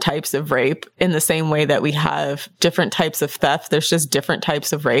different types of rape, in the same way that we have different types of theft. There's just different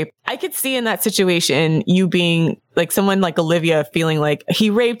types of rape. I could see in that situation you being like someone like Olivia feeling like, he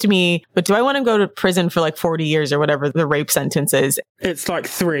raped me, but do I want to go to prison for like 40 years or whatever the rape sentence is? It's like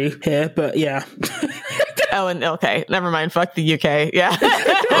 3 here, but yeah. Oh, and okay, never mind. Fuck the UK. Yeah.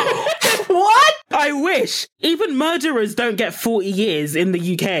 What? I wish. Even murderers don't get 40 years in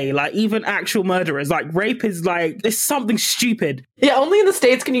the UK. Like, even actual murderers. Like, rape is like, it's something stupid. Yeah, only in the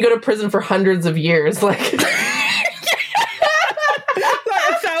States can you go to prison for hundreds of years. Like, like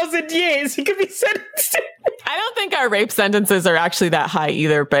 1,000 years. You could be sentenced to. I don't think our rape sentences are actually that high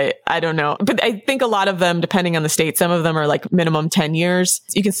either, but I don't know. But I think a lot of them, depending on the state, some of them are like minimum 10 years.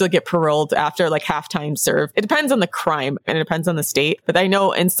 You can still get paroled after like half time served. It depends on the crime and it depends on the state. But I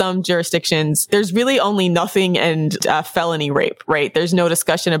know in some jurisdictions, there's really only nothing and felony rape, right? There's no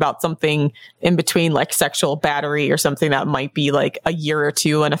discussion about something in between like sexual battery or something that might be like a year or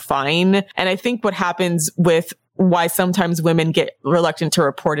 2 and a fine. And I think what happens with why sometimes women get reluctant to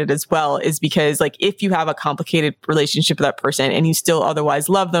report it as well is because, like, if you have a complicated relationship with that person and you still otherwise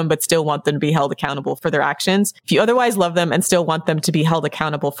love them, but still want them to be held accountable for their actions, if you otherwise love them and still want them to be held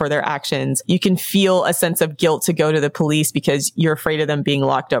accountable for their actions, you can feel a sense of guilt to go to the police because you're afraid of them being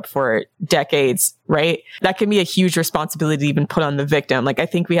locked up for decades, right? That can be a huge responsibility to even put on the victim. Like, I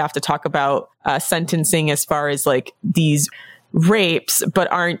think we have to talk about sentencing as far as like these rapes, but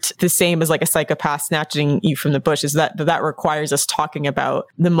aren't the same as like a psychopath snatching you from the bush. Is that requires us talking about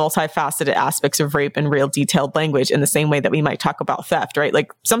the multifaceted aspects of rape in real detailed language in the same way that we might talk about theft, right?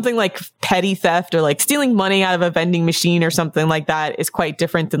 Like something like petty theft or like stealing money out of a vending machine or something like that is quite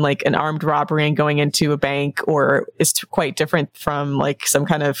different than like an armed robbery and going into a bank, or is quite different from like some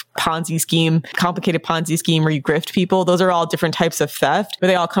kind of Ponzi scheme, complicated Ponzi scheme where you grift people. Those are all different types of theft, but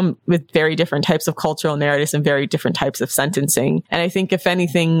they all come with very different types of cultural narratives and very different types of sentencing. And I think, if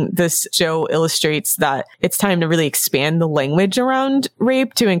anything, this show illustrates that it's time to really expand the language around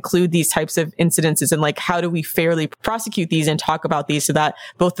rape to include these types of incidences, and like, how do we fairly prosecute these and talk about these so that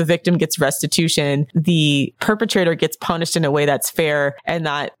both the victim gets restitution, the perpetrator gets punished in a way that's fair, and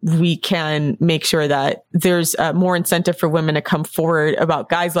that we can make sure that there's more incentive for women to come forward about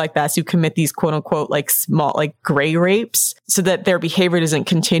guys like that who commit these quote unquote like small, like gray rapes, so that their behavior doesn't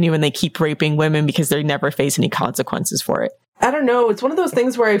continue and they keep raping women because they never face any consequences for it. I don't know. It's one of those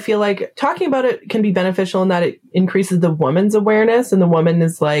things where I feel like talking about it can be beneficial in that it increases the woman's awareness, and the woman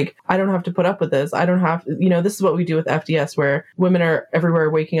is like, I don't have to put up with this. I don't have, you know, this is what we do with FDS, where women are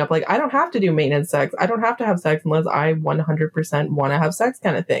everywhere waking up like, I don't have to do maintenance sex. I don't have to have sex unless I 100% want to have sex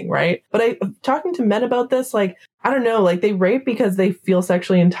kind of thing, right? But talking to men about this, like, I don't know, like they rape because they feel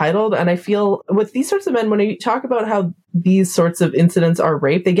sexually entitled. And I feel with these sorts of men, when you talk about how these sorts of incidents are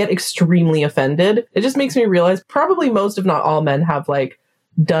rape, they get extremely offended. It just makes me realize probably most, if not all men have like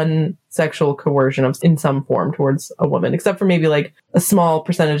done sexual coercion in some form towards a woman, except for maybe like a small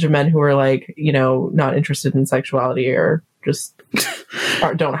percentage of men who are like, you know, not interested in sexuality or just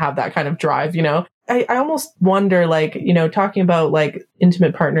don't have that kind of drive, you know? I almost wonder, like, you know, talking about like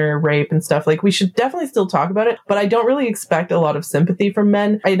intimate partner rape and stuff, like we should definitely still talk about it, but I don't really expect a lot of sympathy from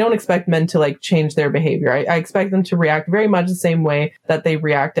men. I don't expect men to like change their behavior. I expect them to react very much the same way that they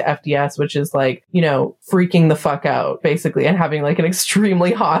react to FDS, which is like, you know, freaking the fuck out basically and having like an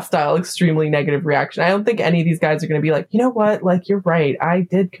extremely hostile, extremely negative reaction. I don't think any of these guys are going to be like, you know what, like you're right, I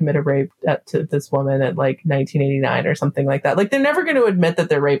did commit a rape to this woman at like 1989 or something like that. Like they're never going to admit that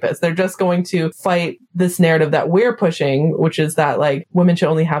they're rapists. They're just going to fight this narrative that we're pushing, which is that like women should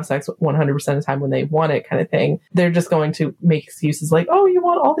only have sex 100% of the time when they want it kind of thing. They're just going to make excuses like, oh, you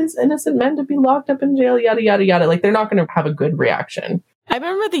want all these innocent men to be locked up in jail, yada, yada, yada. Like they're not going to have a good reaction. I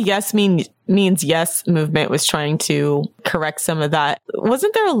remember the yes means yes movement was trying to correct some of that.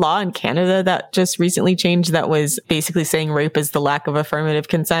 Wasn't there a law in Canada that just recently changed that was basically saying rape is the lack of affirmative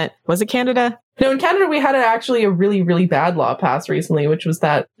consent? Was it Canada? No, in Canada, we had actually a really, really bad law passed recently, which was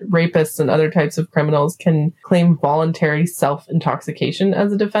that rapists and other types of criminals can claim voluntary self-intoxication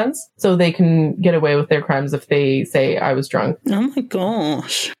as a defense. So they can get away with their crimes if they say, I was drunk. Oh my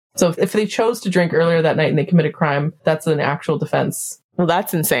gosh. So if they chose to drink earlier that night and they commit a crime, that's an actual defense. Well,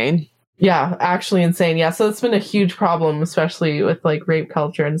 that's insane. Yeah, actually insane. Yeah, so it's been a huge problem, especially with like rape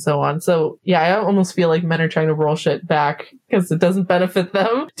culture and so on. So yeah, I almost feel like men are trying to roll shit back because it doesn't benefit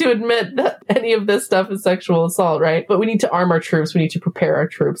them to admit that any of this stuff is sexual assault, right? But we need to arm our troops. We need to prepare our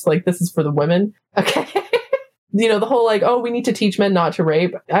troops. Like this is for the women. Okay. You know, the whole like, oh, we need to teach men not to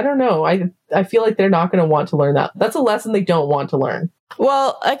rape. I don't know. I feel like they're not going to want to learn that. That's a lesson they don't want to learn.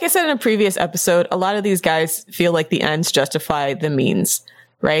 Well, like I said in a previous episode, a lot of these guys feel like the ends justify the means.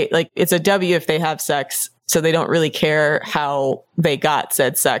 Right? Like it's a W if they have sex, so they don't really care how they got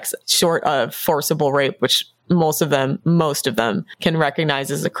said sex, short of forcible rape, which most of them can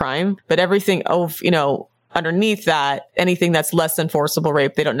recognize as a crime. But everything underneath that, anything that's less than forcible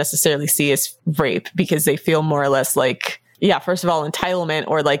rape, they don't necessarily see as rape because they feel more or less like, yeah, first of all, entitlement,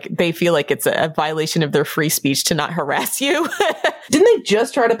 or like they feel like it's a violation of their free speech to not harass you. Didn't they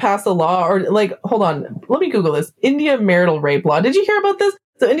just try to pass a law or like, hold on, let me Google this. India marital rape law. Did you hear about this?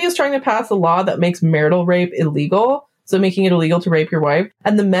 So India's trying to pass a law that makes marital rape illegal. So making it illegal to rape your wife.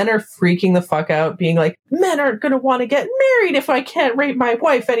 And the men are freaking the fuck out, being like, men aren't going to want to get married if I can't rape my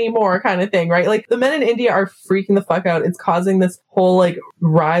wife anymore, kind of thing, right? Like the men in India are freaking the fuck out. It's causing this whole like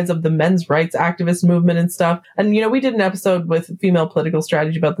rise of the men's rights activist movement and stuff. And, you know, we did an episode with Female Political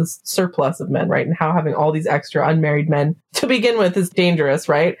Strategy about this surplus of men, right? And how having all these extra unmarried men to begin with is dangerous,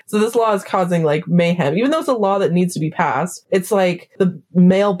 right? So this law is causing like mayhem. Even though it's a law that needs to be passed, it's like the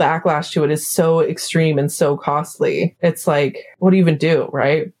male backlash to it is so extreme and so costly. It's like, what do you even do,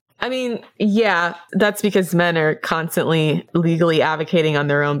 right? I mean, yeah, that's because men are constantly legally advocating on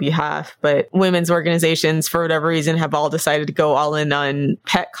their own behalf. But women's organizations, for whatever reason, have all decided to go all in on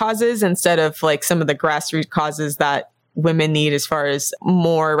pet causes instead of like some of the grassroots causes that women need as far as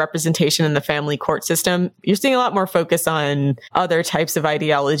more representation in the family court system. You're seeing a lot more focus on other types of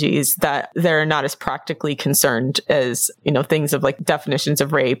ideologies that they're not as practically concerned as, you know, things of like definitions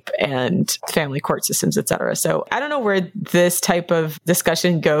of rape and family court systems, etc. So I don't know where this type of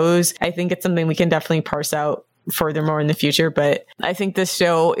discussion goes. I think it's something we can definitely parse out furthermore in the future. But I think this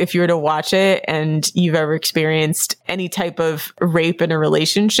show, if you were to watch it and you've ever experienced any type of rape in a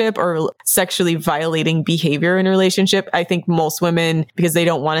relationship or sexually violating behavior in a relationship, I think most women, because they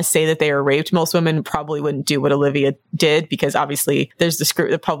don't want to say that they are raped, most women probably wouldn't do what Olivia did because obviously there's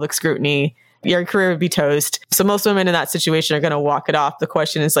the public scrutiny. Your career would be toast. So most women in that situation are going to walk it off. The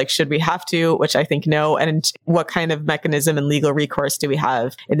question is like, should we have to? Which I think no. And what kind of mechanism and legal recourse do we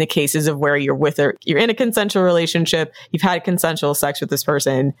have in the cases of where you're you're in a consensual relationship, you've had consensual sex with this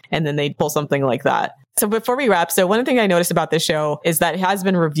person, and then they pull something like that. So before we wrap, so one thing I noticed about this show is that it has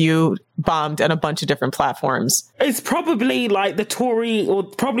been review bombed on a bunch of different platforms. It's probably like the Tory or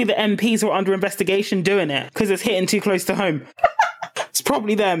probably the MPs who are under investigation doing it because it's hitting too close to home. It's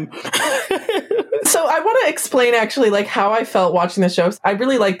probably them. So I want to explain actually like how I felt watching the show. I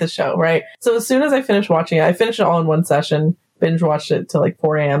really like the show, right? So as soon as I finished watching it, I finished it all in one session, binge watched it till like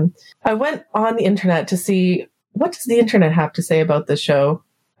 4 a.m. I went on the internet to see what does the internet have to say about this show.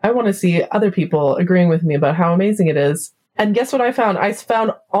 I want to see other people agreeing with me about how amazing it is. And guess what I found? I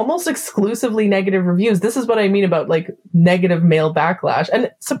found almost exclusively negative reviews. This is what I mean about like negative male backlash.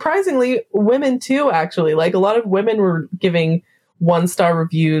 And surprisingly, women too, actually. Like a lot of women were giving 1-star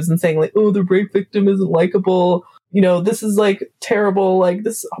reviews and saying like, oh, the rape victim isn't likable. You know, this is like terrible. Like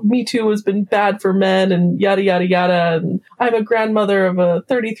this Me Too has been bad for men and yada, yada, yada. And I'm a grandmother of a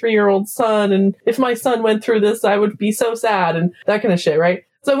 33-year-old son. And if my son went through this, I would be so sad and that kind of shit, right?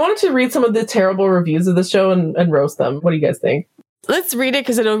 So I wanted to read some of the terrible reviews of the show and roast them. What do you guys think? Let's read it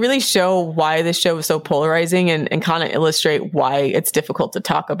because it'll really show why this show is so polarizing and kind of illustrate why it's difficult to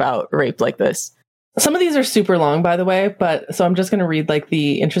talk about rape like this. Some of these are super long, by the way, but so I'm just going to read like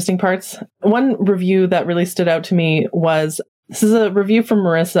the interesting parts. One review that really stood out to me was, this is a review from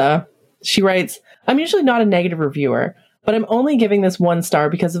Marissa. She writes, I'm usually not a negative reviewer, but I'm only giving this 1 star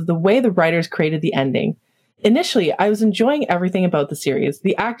because of the way the writers created the ending. Initially, I was enjoying everything about the series.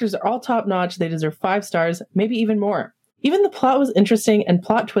 The actors are all top notch. They deserve 5 stars, maybe even more. Even the plot was interesting and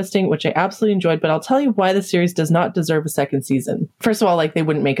plot twisting, which I absolutely enjoyed, but I'll tell you why the series does not deserve a second season. First of all, like, they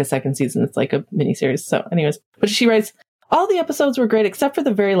wouldn't make a second season. It's like a miniseries. So anyways, but she writes, all the episodes were great except for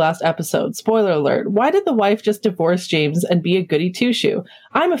the very last episode. Spoiler alert. Why did the wife just divorce James and be a goody two-shoe?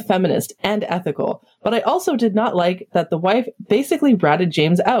 I'm a feminist and ethical, but I also did not like that the wife basically ratted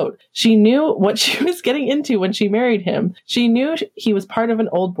James out. She knew what she was getting into when she married him. She knew he was part of an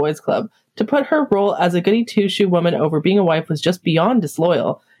old boys club. To put her role as a goody two-shoe woman over being a wife was just beyond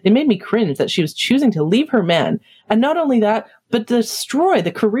disloyal. It made me cringe that she was choosing to leave her man. And not only that, but destroy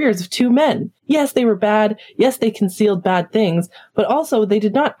the careers of 2 men. Yes, they were bad. Yes, they concealed bad things. But also, they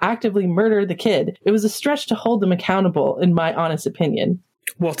did not actively murder the kid. It was a stretch to hold them accountable, in my honest opinion.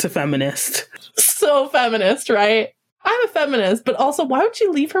 What a feminist. So feminist, right? I'm a feminist, but also, why would she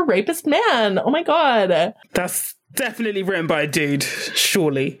leave her rapist man? Oh my god. That's definitely written by a dude,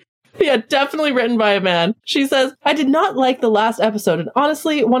 surely. Yeah, definitely written by a man. She says, I did not like the last episode and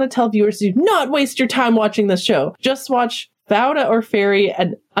honestly want to tell viewers to do not waste your time watching this show. Just watch Fauda or Fairy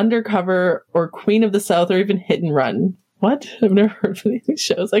and Undercover or Queen of the South or even Hit and Run. What? I've never heard of these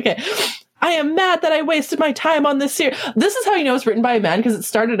shows. Okay. I am mad that I wasted my time on this series. This is how you know it's written by a man, because it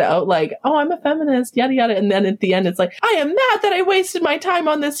started out like, oh, I'm a feminist, yada yada. And then at the end, it's like, I am mad that I wasted my time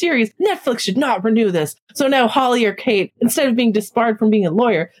on this series. Netflix should not renew this. So now Holly or Kate, instead of being disbarred from being a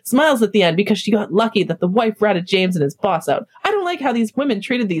lawyer, smiles at the end because she got lucky that the wife ratted James and his boss out. I don't like how these women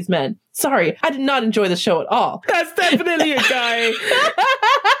treated these men. Sorry, I did not enjoy the show at all. That's definitely a guy.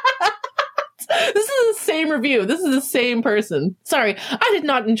 This is the same review. This is the same person. Sorry, I did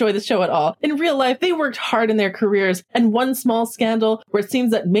not enjoy the show at all. In real life, they worked hard in their careers, and one small scandal where it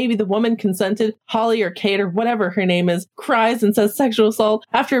seems that maybe the woman consented, Holly or Kate or whatever her name is, cries and says sexual assault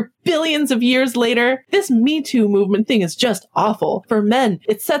after billions of years later. This Me Too movement thing is just awful. For men,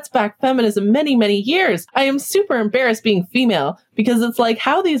 it sets back feminism many, many years. I am super embarrassed being female, because it's like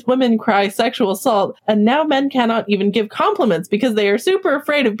how these women cry sexual assault, and now men cannot even give compliments because they are super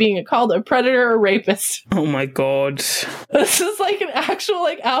afraid of being called a predator or rapist. Oh my god. This is like an actual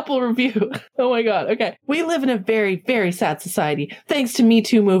like Apple review. Oh my god. Okay. We live in a very, very sad society. Thanks to Me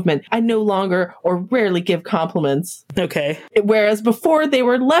Too movement, I no longer or rarely give compliments. Okay. Whereas before they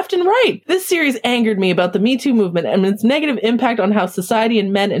were left and right. This series angered me about the Me Too movement and its negative impact on how society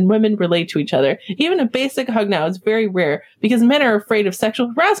and men and women relate to each other. Even a basic hug now is very rare because men are afraid of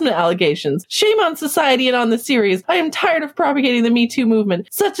sexual harassment allegations. Shame on society and on the series. I am tired of propagating the Me Too movement.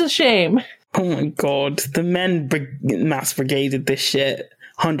 Such a shame. Oh my god. The men mass brigaded this shit.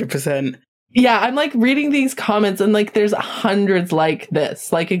 100%. Yeah, I'm like reading these comments and like there's hundreds like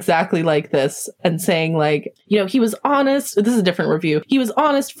this, like exactly like this, and saying like, you know, he was honest. This is a different review. He was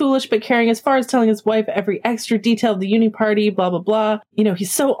honest, foolish, but caring as far as telling his wife every extra detail of the uni party, blah, blah, blah. You know,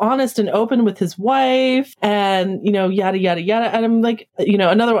 he's so honest and open with his wife and, you know, yada, yada, yada. And I'm like, you know,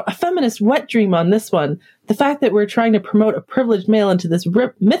 another one, a feminist wet dream on this one. The fact that we're trying to promote a privileged male into this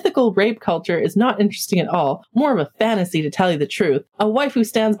mythical rape culture is not interesting at all. More of a fantasy, to tell you the truth. A wife who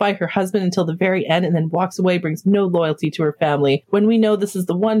stands by her husband until the very end and then walks away brings no loyalty to her family. When we know this is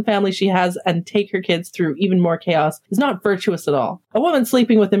the one family she has and take her kids through even more chaos is not virtuous at all. A woman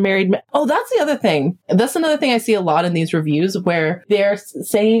sleeping with a married man. Oh, that's the other thing. That's another thing I see a lot in these reviews where they're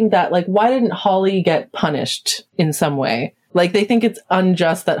saying that, like, why didn't Holly get punished in some way? Like, they think it's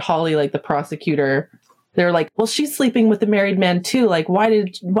unjust that Holly, like the prosecutor, they're like, well, she's sleeping with a married man too. Like, why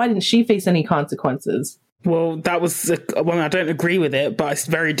didn't she face any consequences? Well, that was, well, I don't agree with it, but it's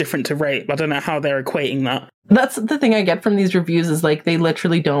very different to rape. I don't know how they're equating that. That's the thing I get from these reviews is like, they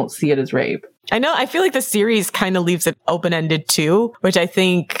literally don't see it as rape. I know. I feel like the series kind of leaves it open-ended too, which I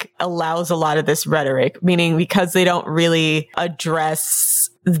think allows a lot of this rhetoric, meaning because they don't really address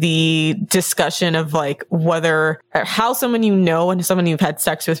the discussion of like whether or how someone you know and someone you've had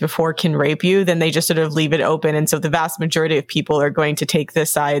sex with before can rape you, then they just sort of leave it open. And so the vast majority of people are going to take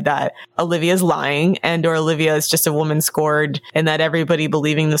this side that Olivia's lying and or Olivia is just a woman scored and that everybody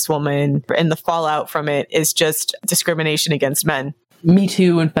believing this woman and the fallout from it is just discrimination against men. Me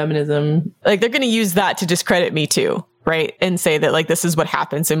Too and feminism. Like they're going to use that to discredit Me Too. right? And say that like, this is what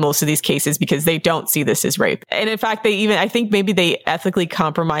happens in most of these cases because they don't see this as rape. And in fact, I think maybe they ethically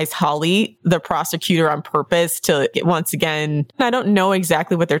compromise Holly, the prosecutor, on purpose to once again, I don't know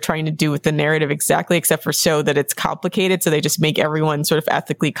exactly what they're trying to do with the narrative exactly, except for show that it's complicated. So they just make everyone sort of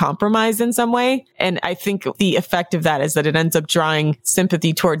ethically compromised in some way. And I think the effect of that is that it ends up drawing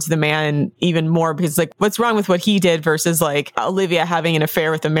sympathy towards the man even more because like, what's wrong with what he did versus like Olivia having an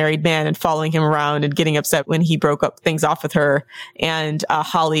affair with a married man and following him around and getting upset when he broke up things off with her. And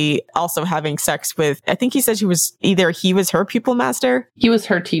Holly also having sex with, I think he said he was her pupil master. He was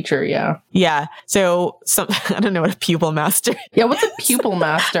her teacher. Yeah. Yeah. So I don't know what a pupil master. Yeah. What's a pupil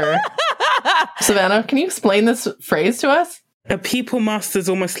master? Savannah, can you explain this phrase to us? A pupil master is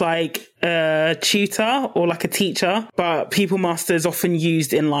almost like a tutor or like a teacher, but pupil master is often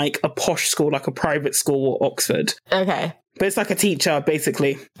used in like a posh school, like a private school or Oxford. Okay. But it's like a teacher,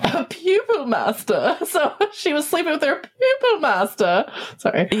 basically. A pupil master. So she was sleeping with her pupil master.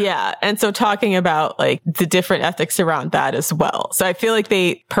 Sorry. Yeah. And so talking about like the different ethics around that as well. So I feel like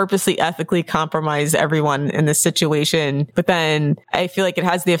they purposely ethically compromise everyone in this situation. But then I feel like it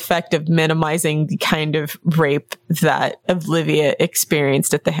has the effect of minimizing the kind of rape that Olivia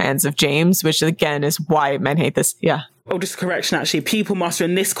experienced at the hands of James, which again is why men hate this. Yeah. Oh, just a correction, actually. Pupil master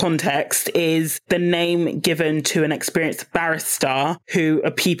in this context is the name given to an experienced barrister who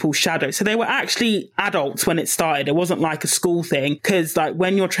a pupil shadow. So they were actually adults when it started. It wasn't like a school thing because like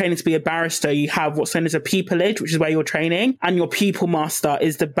when you're training to be a barrister, you have what's known as a pupillage, which is where you're training, and your pupil master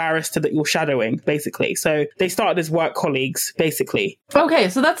is the barrister that you're shadowing, basically. So they started as work colleagues, basically. Okay,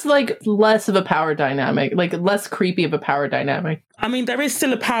 so that's like less of a power dynamic, like less creepy of a power dynamic. I mean, there is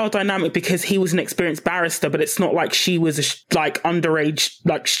still a power dynamic because he was an experienced barrister, but it's not like she was a like underage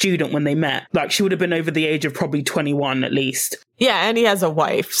like student when they met. Like she would have been over the age of probably 21 at least. Yeah, and he has a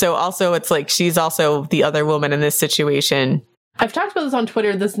wife. So also it's like she's also the other woman in this situation. I've talked about this on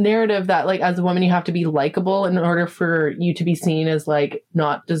Twitter, this narrative that like as a woman you have to be likable in order for you to be seen as like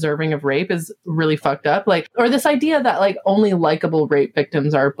not deserving of rape is really fucked up. Like, or this idea that like only likable rape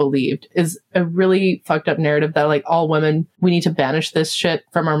victims are believed is a really fucked up narrative that like all women, we need to banish this shit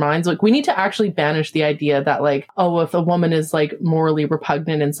from our minds. Like we need to actually banish the idea that like, oh, if a woman is like morally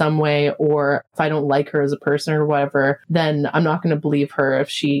repugnant in some way, or if I don't like her as a person or whatever, then I'm not going to believe her if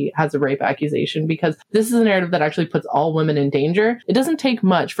she has a rape accusation, because this is a narrative that actually puts all women in danger. It doesn't take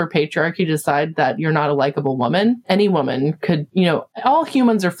much for patriarchy to decide that you're not a likable woman. Any woman could, you know, all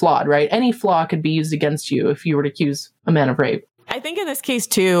humans are flawed, right? Any flaw could be used against you if you were to accuse a man of rape. I think in this case,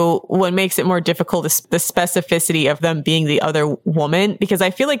 too, what makes it more difficult is the specificity of them being the other woman, because I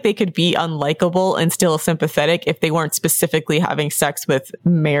feel like they could be unlikable and still sympathetic if they weren't specifically having sex with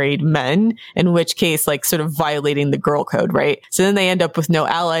married men, in which case, like, sort of violating the girl code, right? So then they end up with no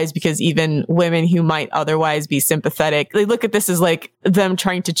allies because even women who might otherwise be sympathetic, they look at this as like them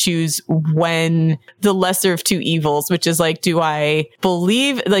trying to choose when the lesser of two evils, which is like, do I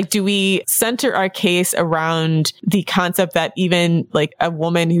believe, like, do we center our case around the concept that even like a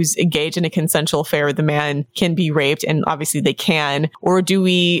woman who's engaged in a consensual affair with a man can be raped, and obviously they can, or do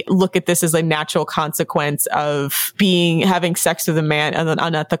we look at this as a natural consequence of having sex with a man, an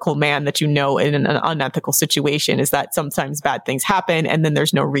unethical man that you know in an unethical situation, is that sometimes bad things happen and then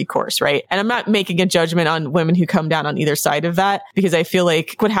there's no recourse, right? And I'm not making a judgment on women who come down on either side of that, because I feel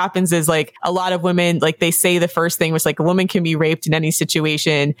like what happens is like a lot of women, like they say the first thing was like a woman can be raped in any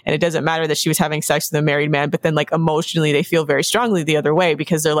situation and it doesn't matter that she was having sex with a married man, but then like emotionally they feel very strongly the other way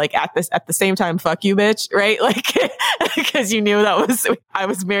because they're like at the same time, fuck you, bitch, right? Like because you knew I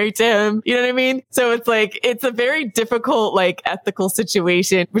was married to him, you know what I mean? So it's like it's a very difficult like ethical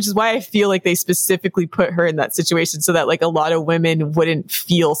situation, which is why I feel like they specifically put her in that situation so that like a lot of women wouldn't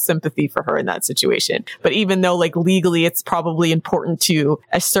feel sympathy for her in that situation. But even though like legally it's probably important to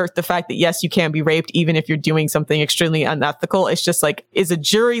assert the fact that yes, you can be raped even if you're doing something extremely unethical, it's just like, is a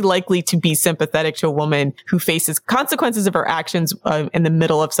jury likely to be sympathetic to a woman who faces consequences of her actions in the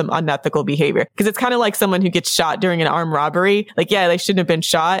middle of some unethical behavior? Because it's kind of like someone who gets shot during an armed robbery. Like, yeah, they shouldn't have been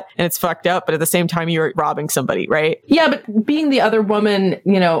shot and it's fucked up, but at the same time, you're robbing somebody, right? Yeah, but being the other woman,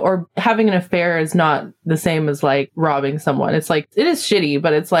 you know, or having an affair is not the same as like robbing someone. It's like, it is shitty,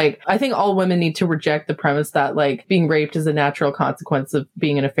 but it's like, I think all women need to reject the premise that like being raped is a natural consequence of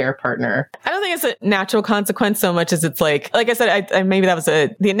being an affair partner. I don't think it's a natural consequence so much as it's like I said, I maybe that was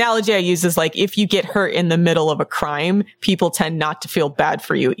the analogy I used is like, if you get hurt in the middle of a crime, people people tend not to feel bad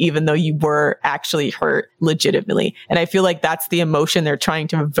for you, even though you were actually hurt legitimately. And I feel like that's the emotion they're trying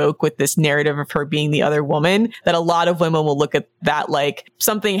to evoke with this narrative of her being the other woman, that a lot of women will look at that like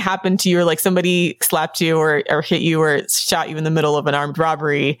something happened to you, or like somebody slapped you or hit you or shot you in the middle of an armed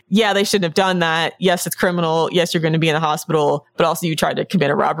robbery. Yeah, they shouldn't have done that. Yes, it's criminal. Yes, you're going to be in the hospital, but also you tried to commit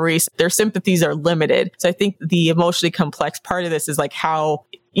a robbery. So their sympathies are limited. So I think the emotionally complex part of this is like how,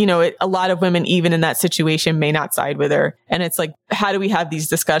 a lot of women, even in that situation, may not side with her. And it's like, how do we have these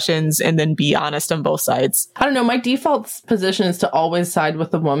discussions and then be honest on both sides? I don't know. My default position is to always side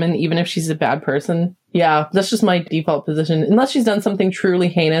with the woman, even if she's a bad person. Yeah, that's just my default position. Unless she's done something truly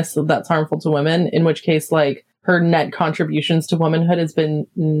heinous that's harmful to women, in which case, like, her net contributions to womanhood has been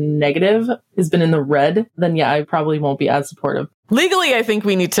negative, has been in the red, then yeah, I probably won't be as supportive. Legally, I think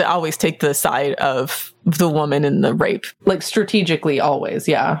we need to always take the side of the woman in the rape. Like strategically, always,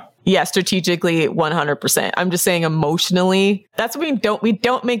 yeah. Yeah, strategically, 100%. I'm just saying emotionally, that's what we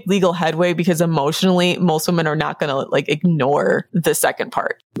don't make legal headway, because emotionally, most women are not going to like ignore the second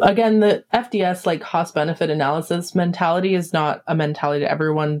part. Again, the FDS like cost benefit analysis mentality is not a mentality that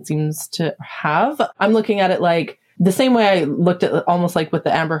everyone seems to have. I'm looking at it like the same way I looked at almost like with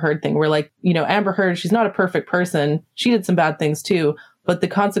the Amber Heard thing, where like, Amber Heard, she's not a perfect person. She did some bad things too. But the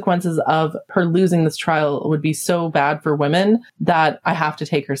consequences of her losing this trial would be so bad for women that I have to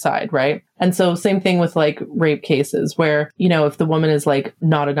take her side, right? And so same thing with like rape cases where, if the woman is like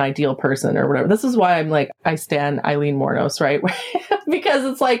not an ideal person or whatever. This is why I'm like, I stan Eileen Wuornos, right? Because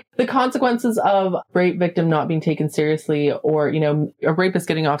it's like the consequences of rape victim not being taken seriously, or, a rapist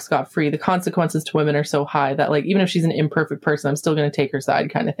getting off scot-free, the consequences to women are so high that like, even if she's an imperfect person, I'm still going to take her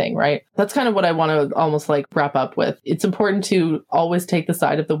side kind of thing, right? That's kind of what I want to almost like wrap up with. It's important to always take the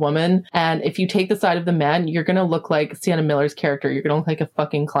side of the woman. And if you take the side of the man, you're going to look like Sienna Miller's character. You're going to look like a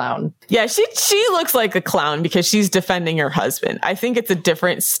fucking clown. Yeah, she looks like a clown because she's defending her husband. I think it's a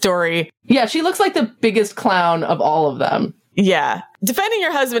different story. Yeah, she looks like the biggest clown of all of them. Yeah. Defending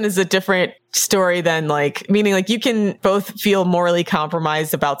your husband is a different story than like, meaning like you can both feel morally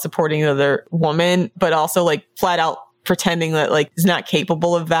compromised about supporting another woman, but also like flat out pretending that like is not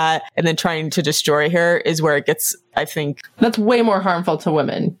capable of that and then trying to destroy her is where it gets, I think. That's way more harmful to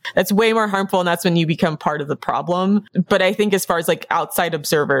women. That's way more harmful. And that's when you become part of the problem. But I think as far as like outside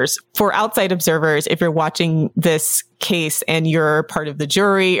observers, if you're watching this case and you're part of the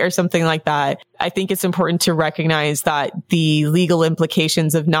jury or something like that, I think it's important to recognize that the legal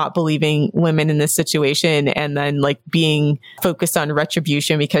implications of not believing women in this situation and then like being focused on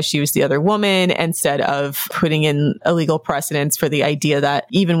retribution because she was the other woman instead of putting in a legal precedence for the idea that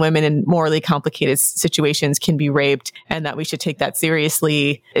even women in morally complicated situations can be raped and that we should take that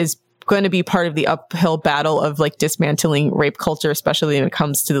seriously is going to be part of the uphill battle of like dismantling rape culture, especially when it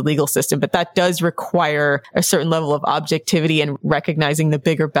comes to the legal system. But that does require a certain level of objectivity and recognizing the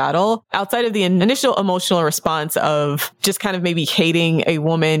bigger battle outside of the initial emotional response of just kind of maybe hating a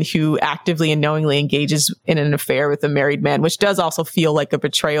woman who actively and knowingly engages in an affair with a married man, which does also feel like a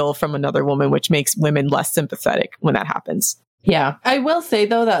betrayal from another woman, which makes women less sympathetic when that happens. Yeah. I will say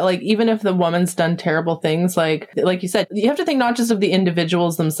though that like even if the woman's done terrible things, like you said, you have to think not just of the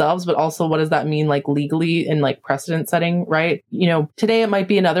individuals themselves, but also what does that mean like legally in like precedent setting, right? Today it might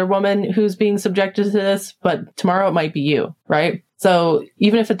be another woman who's being subjected to this, but tomorrow it might be you, right? So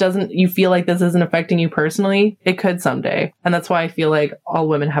even if you feel like this isn't affecting you personally, it could someday. And that's why I feel like all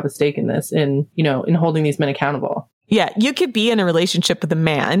women have a stake in this, in holding these men accountable. Yeah, you could be in a relationship with a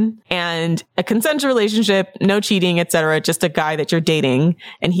man and a consensual relationship, no cheating, etc., just a guy that you're dating,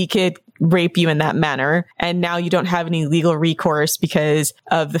 and he could rape you in that manner. And now you don't have any legal recourse because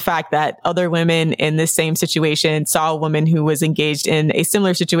of the fact that other women in this same situation saw a woman who was engaged in a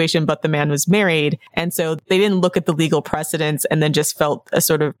similar situation, but the man was married. And so they didn't look at the legal precedents and then just felt a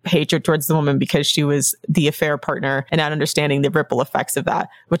sort of hatred towards the woman because she was the affair partner and not understanding the ripple effects of that,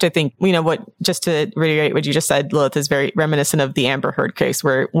 which I think, just to reiterate what you just said, Lilith, is very reminiscent of the Amber Heard case,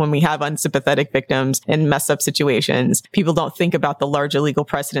 where when we have unsympathetic victims in messed up situations, people don't think about the larger legal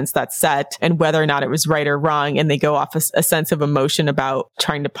precedents that's set and whether or not it was right or wrong. And they go off a sense of emotion about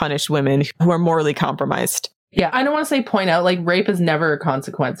trying to punish women who are morally compromised. Yeah, I don't want to point out, like, rape is never a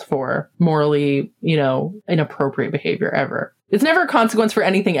consequence for morally, inappropriate behavior ever. It's never a consequence for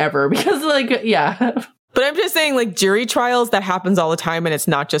anything ever because, like, yeah. But I'm just saying, like, jury trials, that happens all the time, and it's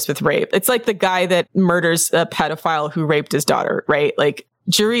not just with rape. It's like the guy that murders a pedophile who raped his daughter, right? Like,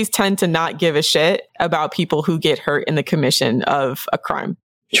 juries tend to not give a shit about people who get hurt in the commission of a crime.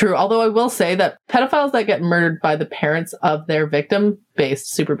 True. Although I will say that pedophiles that get murdered by the parents of their victim,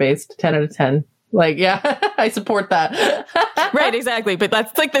 super based, 10 out of 10. Like, yeah, I support that. Right, exactly. But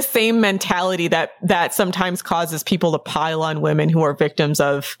that's like the same mentality that sometimes causes people to pile on women who are victims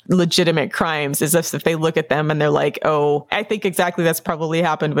of legitimate crimes, as if they look at them and they're like, oh, I think exactly that's probably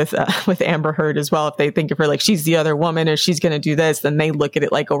happened with Amber Heard as well. If they think of her like she's the other woman or she's going to do this, then they look at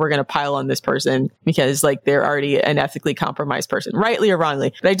it like, oh, we're going to pile on this person because like they're already an ethically compromised person, rightly or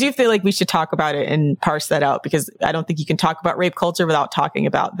wrongly. But I do feel like we should talk about it and parse that out, because I don't think you can talk about rape culture without talking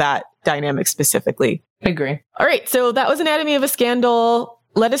about that dynamic specifically. Agree. All right. So that was Anatomy of a Scandal.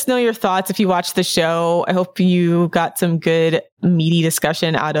 Let us know your thoughts if you watched the show. I hope you got some good, meaty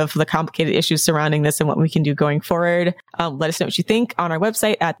discussion out of the complicated issues surrounding this and what we can do going forward. Let us know what you think on our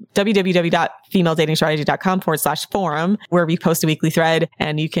website at www.femaledatingsstrategy.com/forum, where we post a weekly thread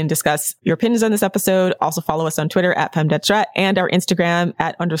and you can discuss your opinions on this episode. Also follow us on Twitter at FemDetStrat and our Instagram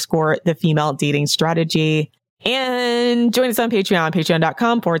at _the-female-dating-strategy. And join us on Patreon,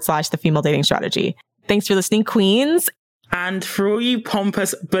 patreon.com/the-female-dating-strategy. Thanks for listening, Queens. And for all you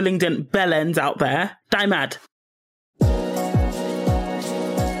pompous Bullingdon bellends out there, die mad.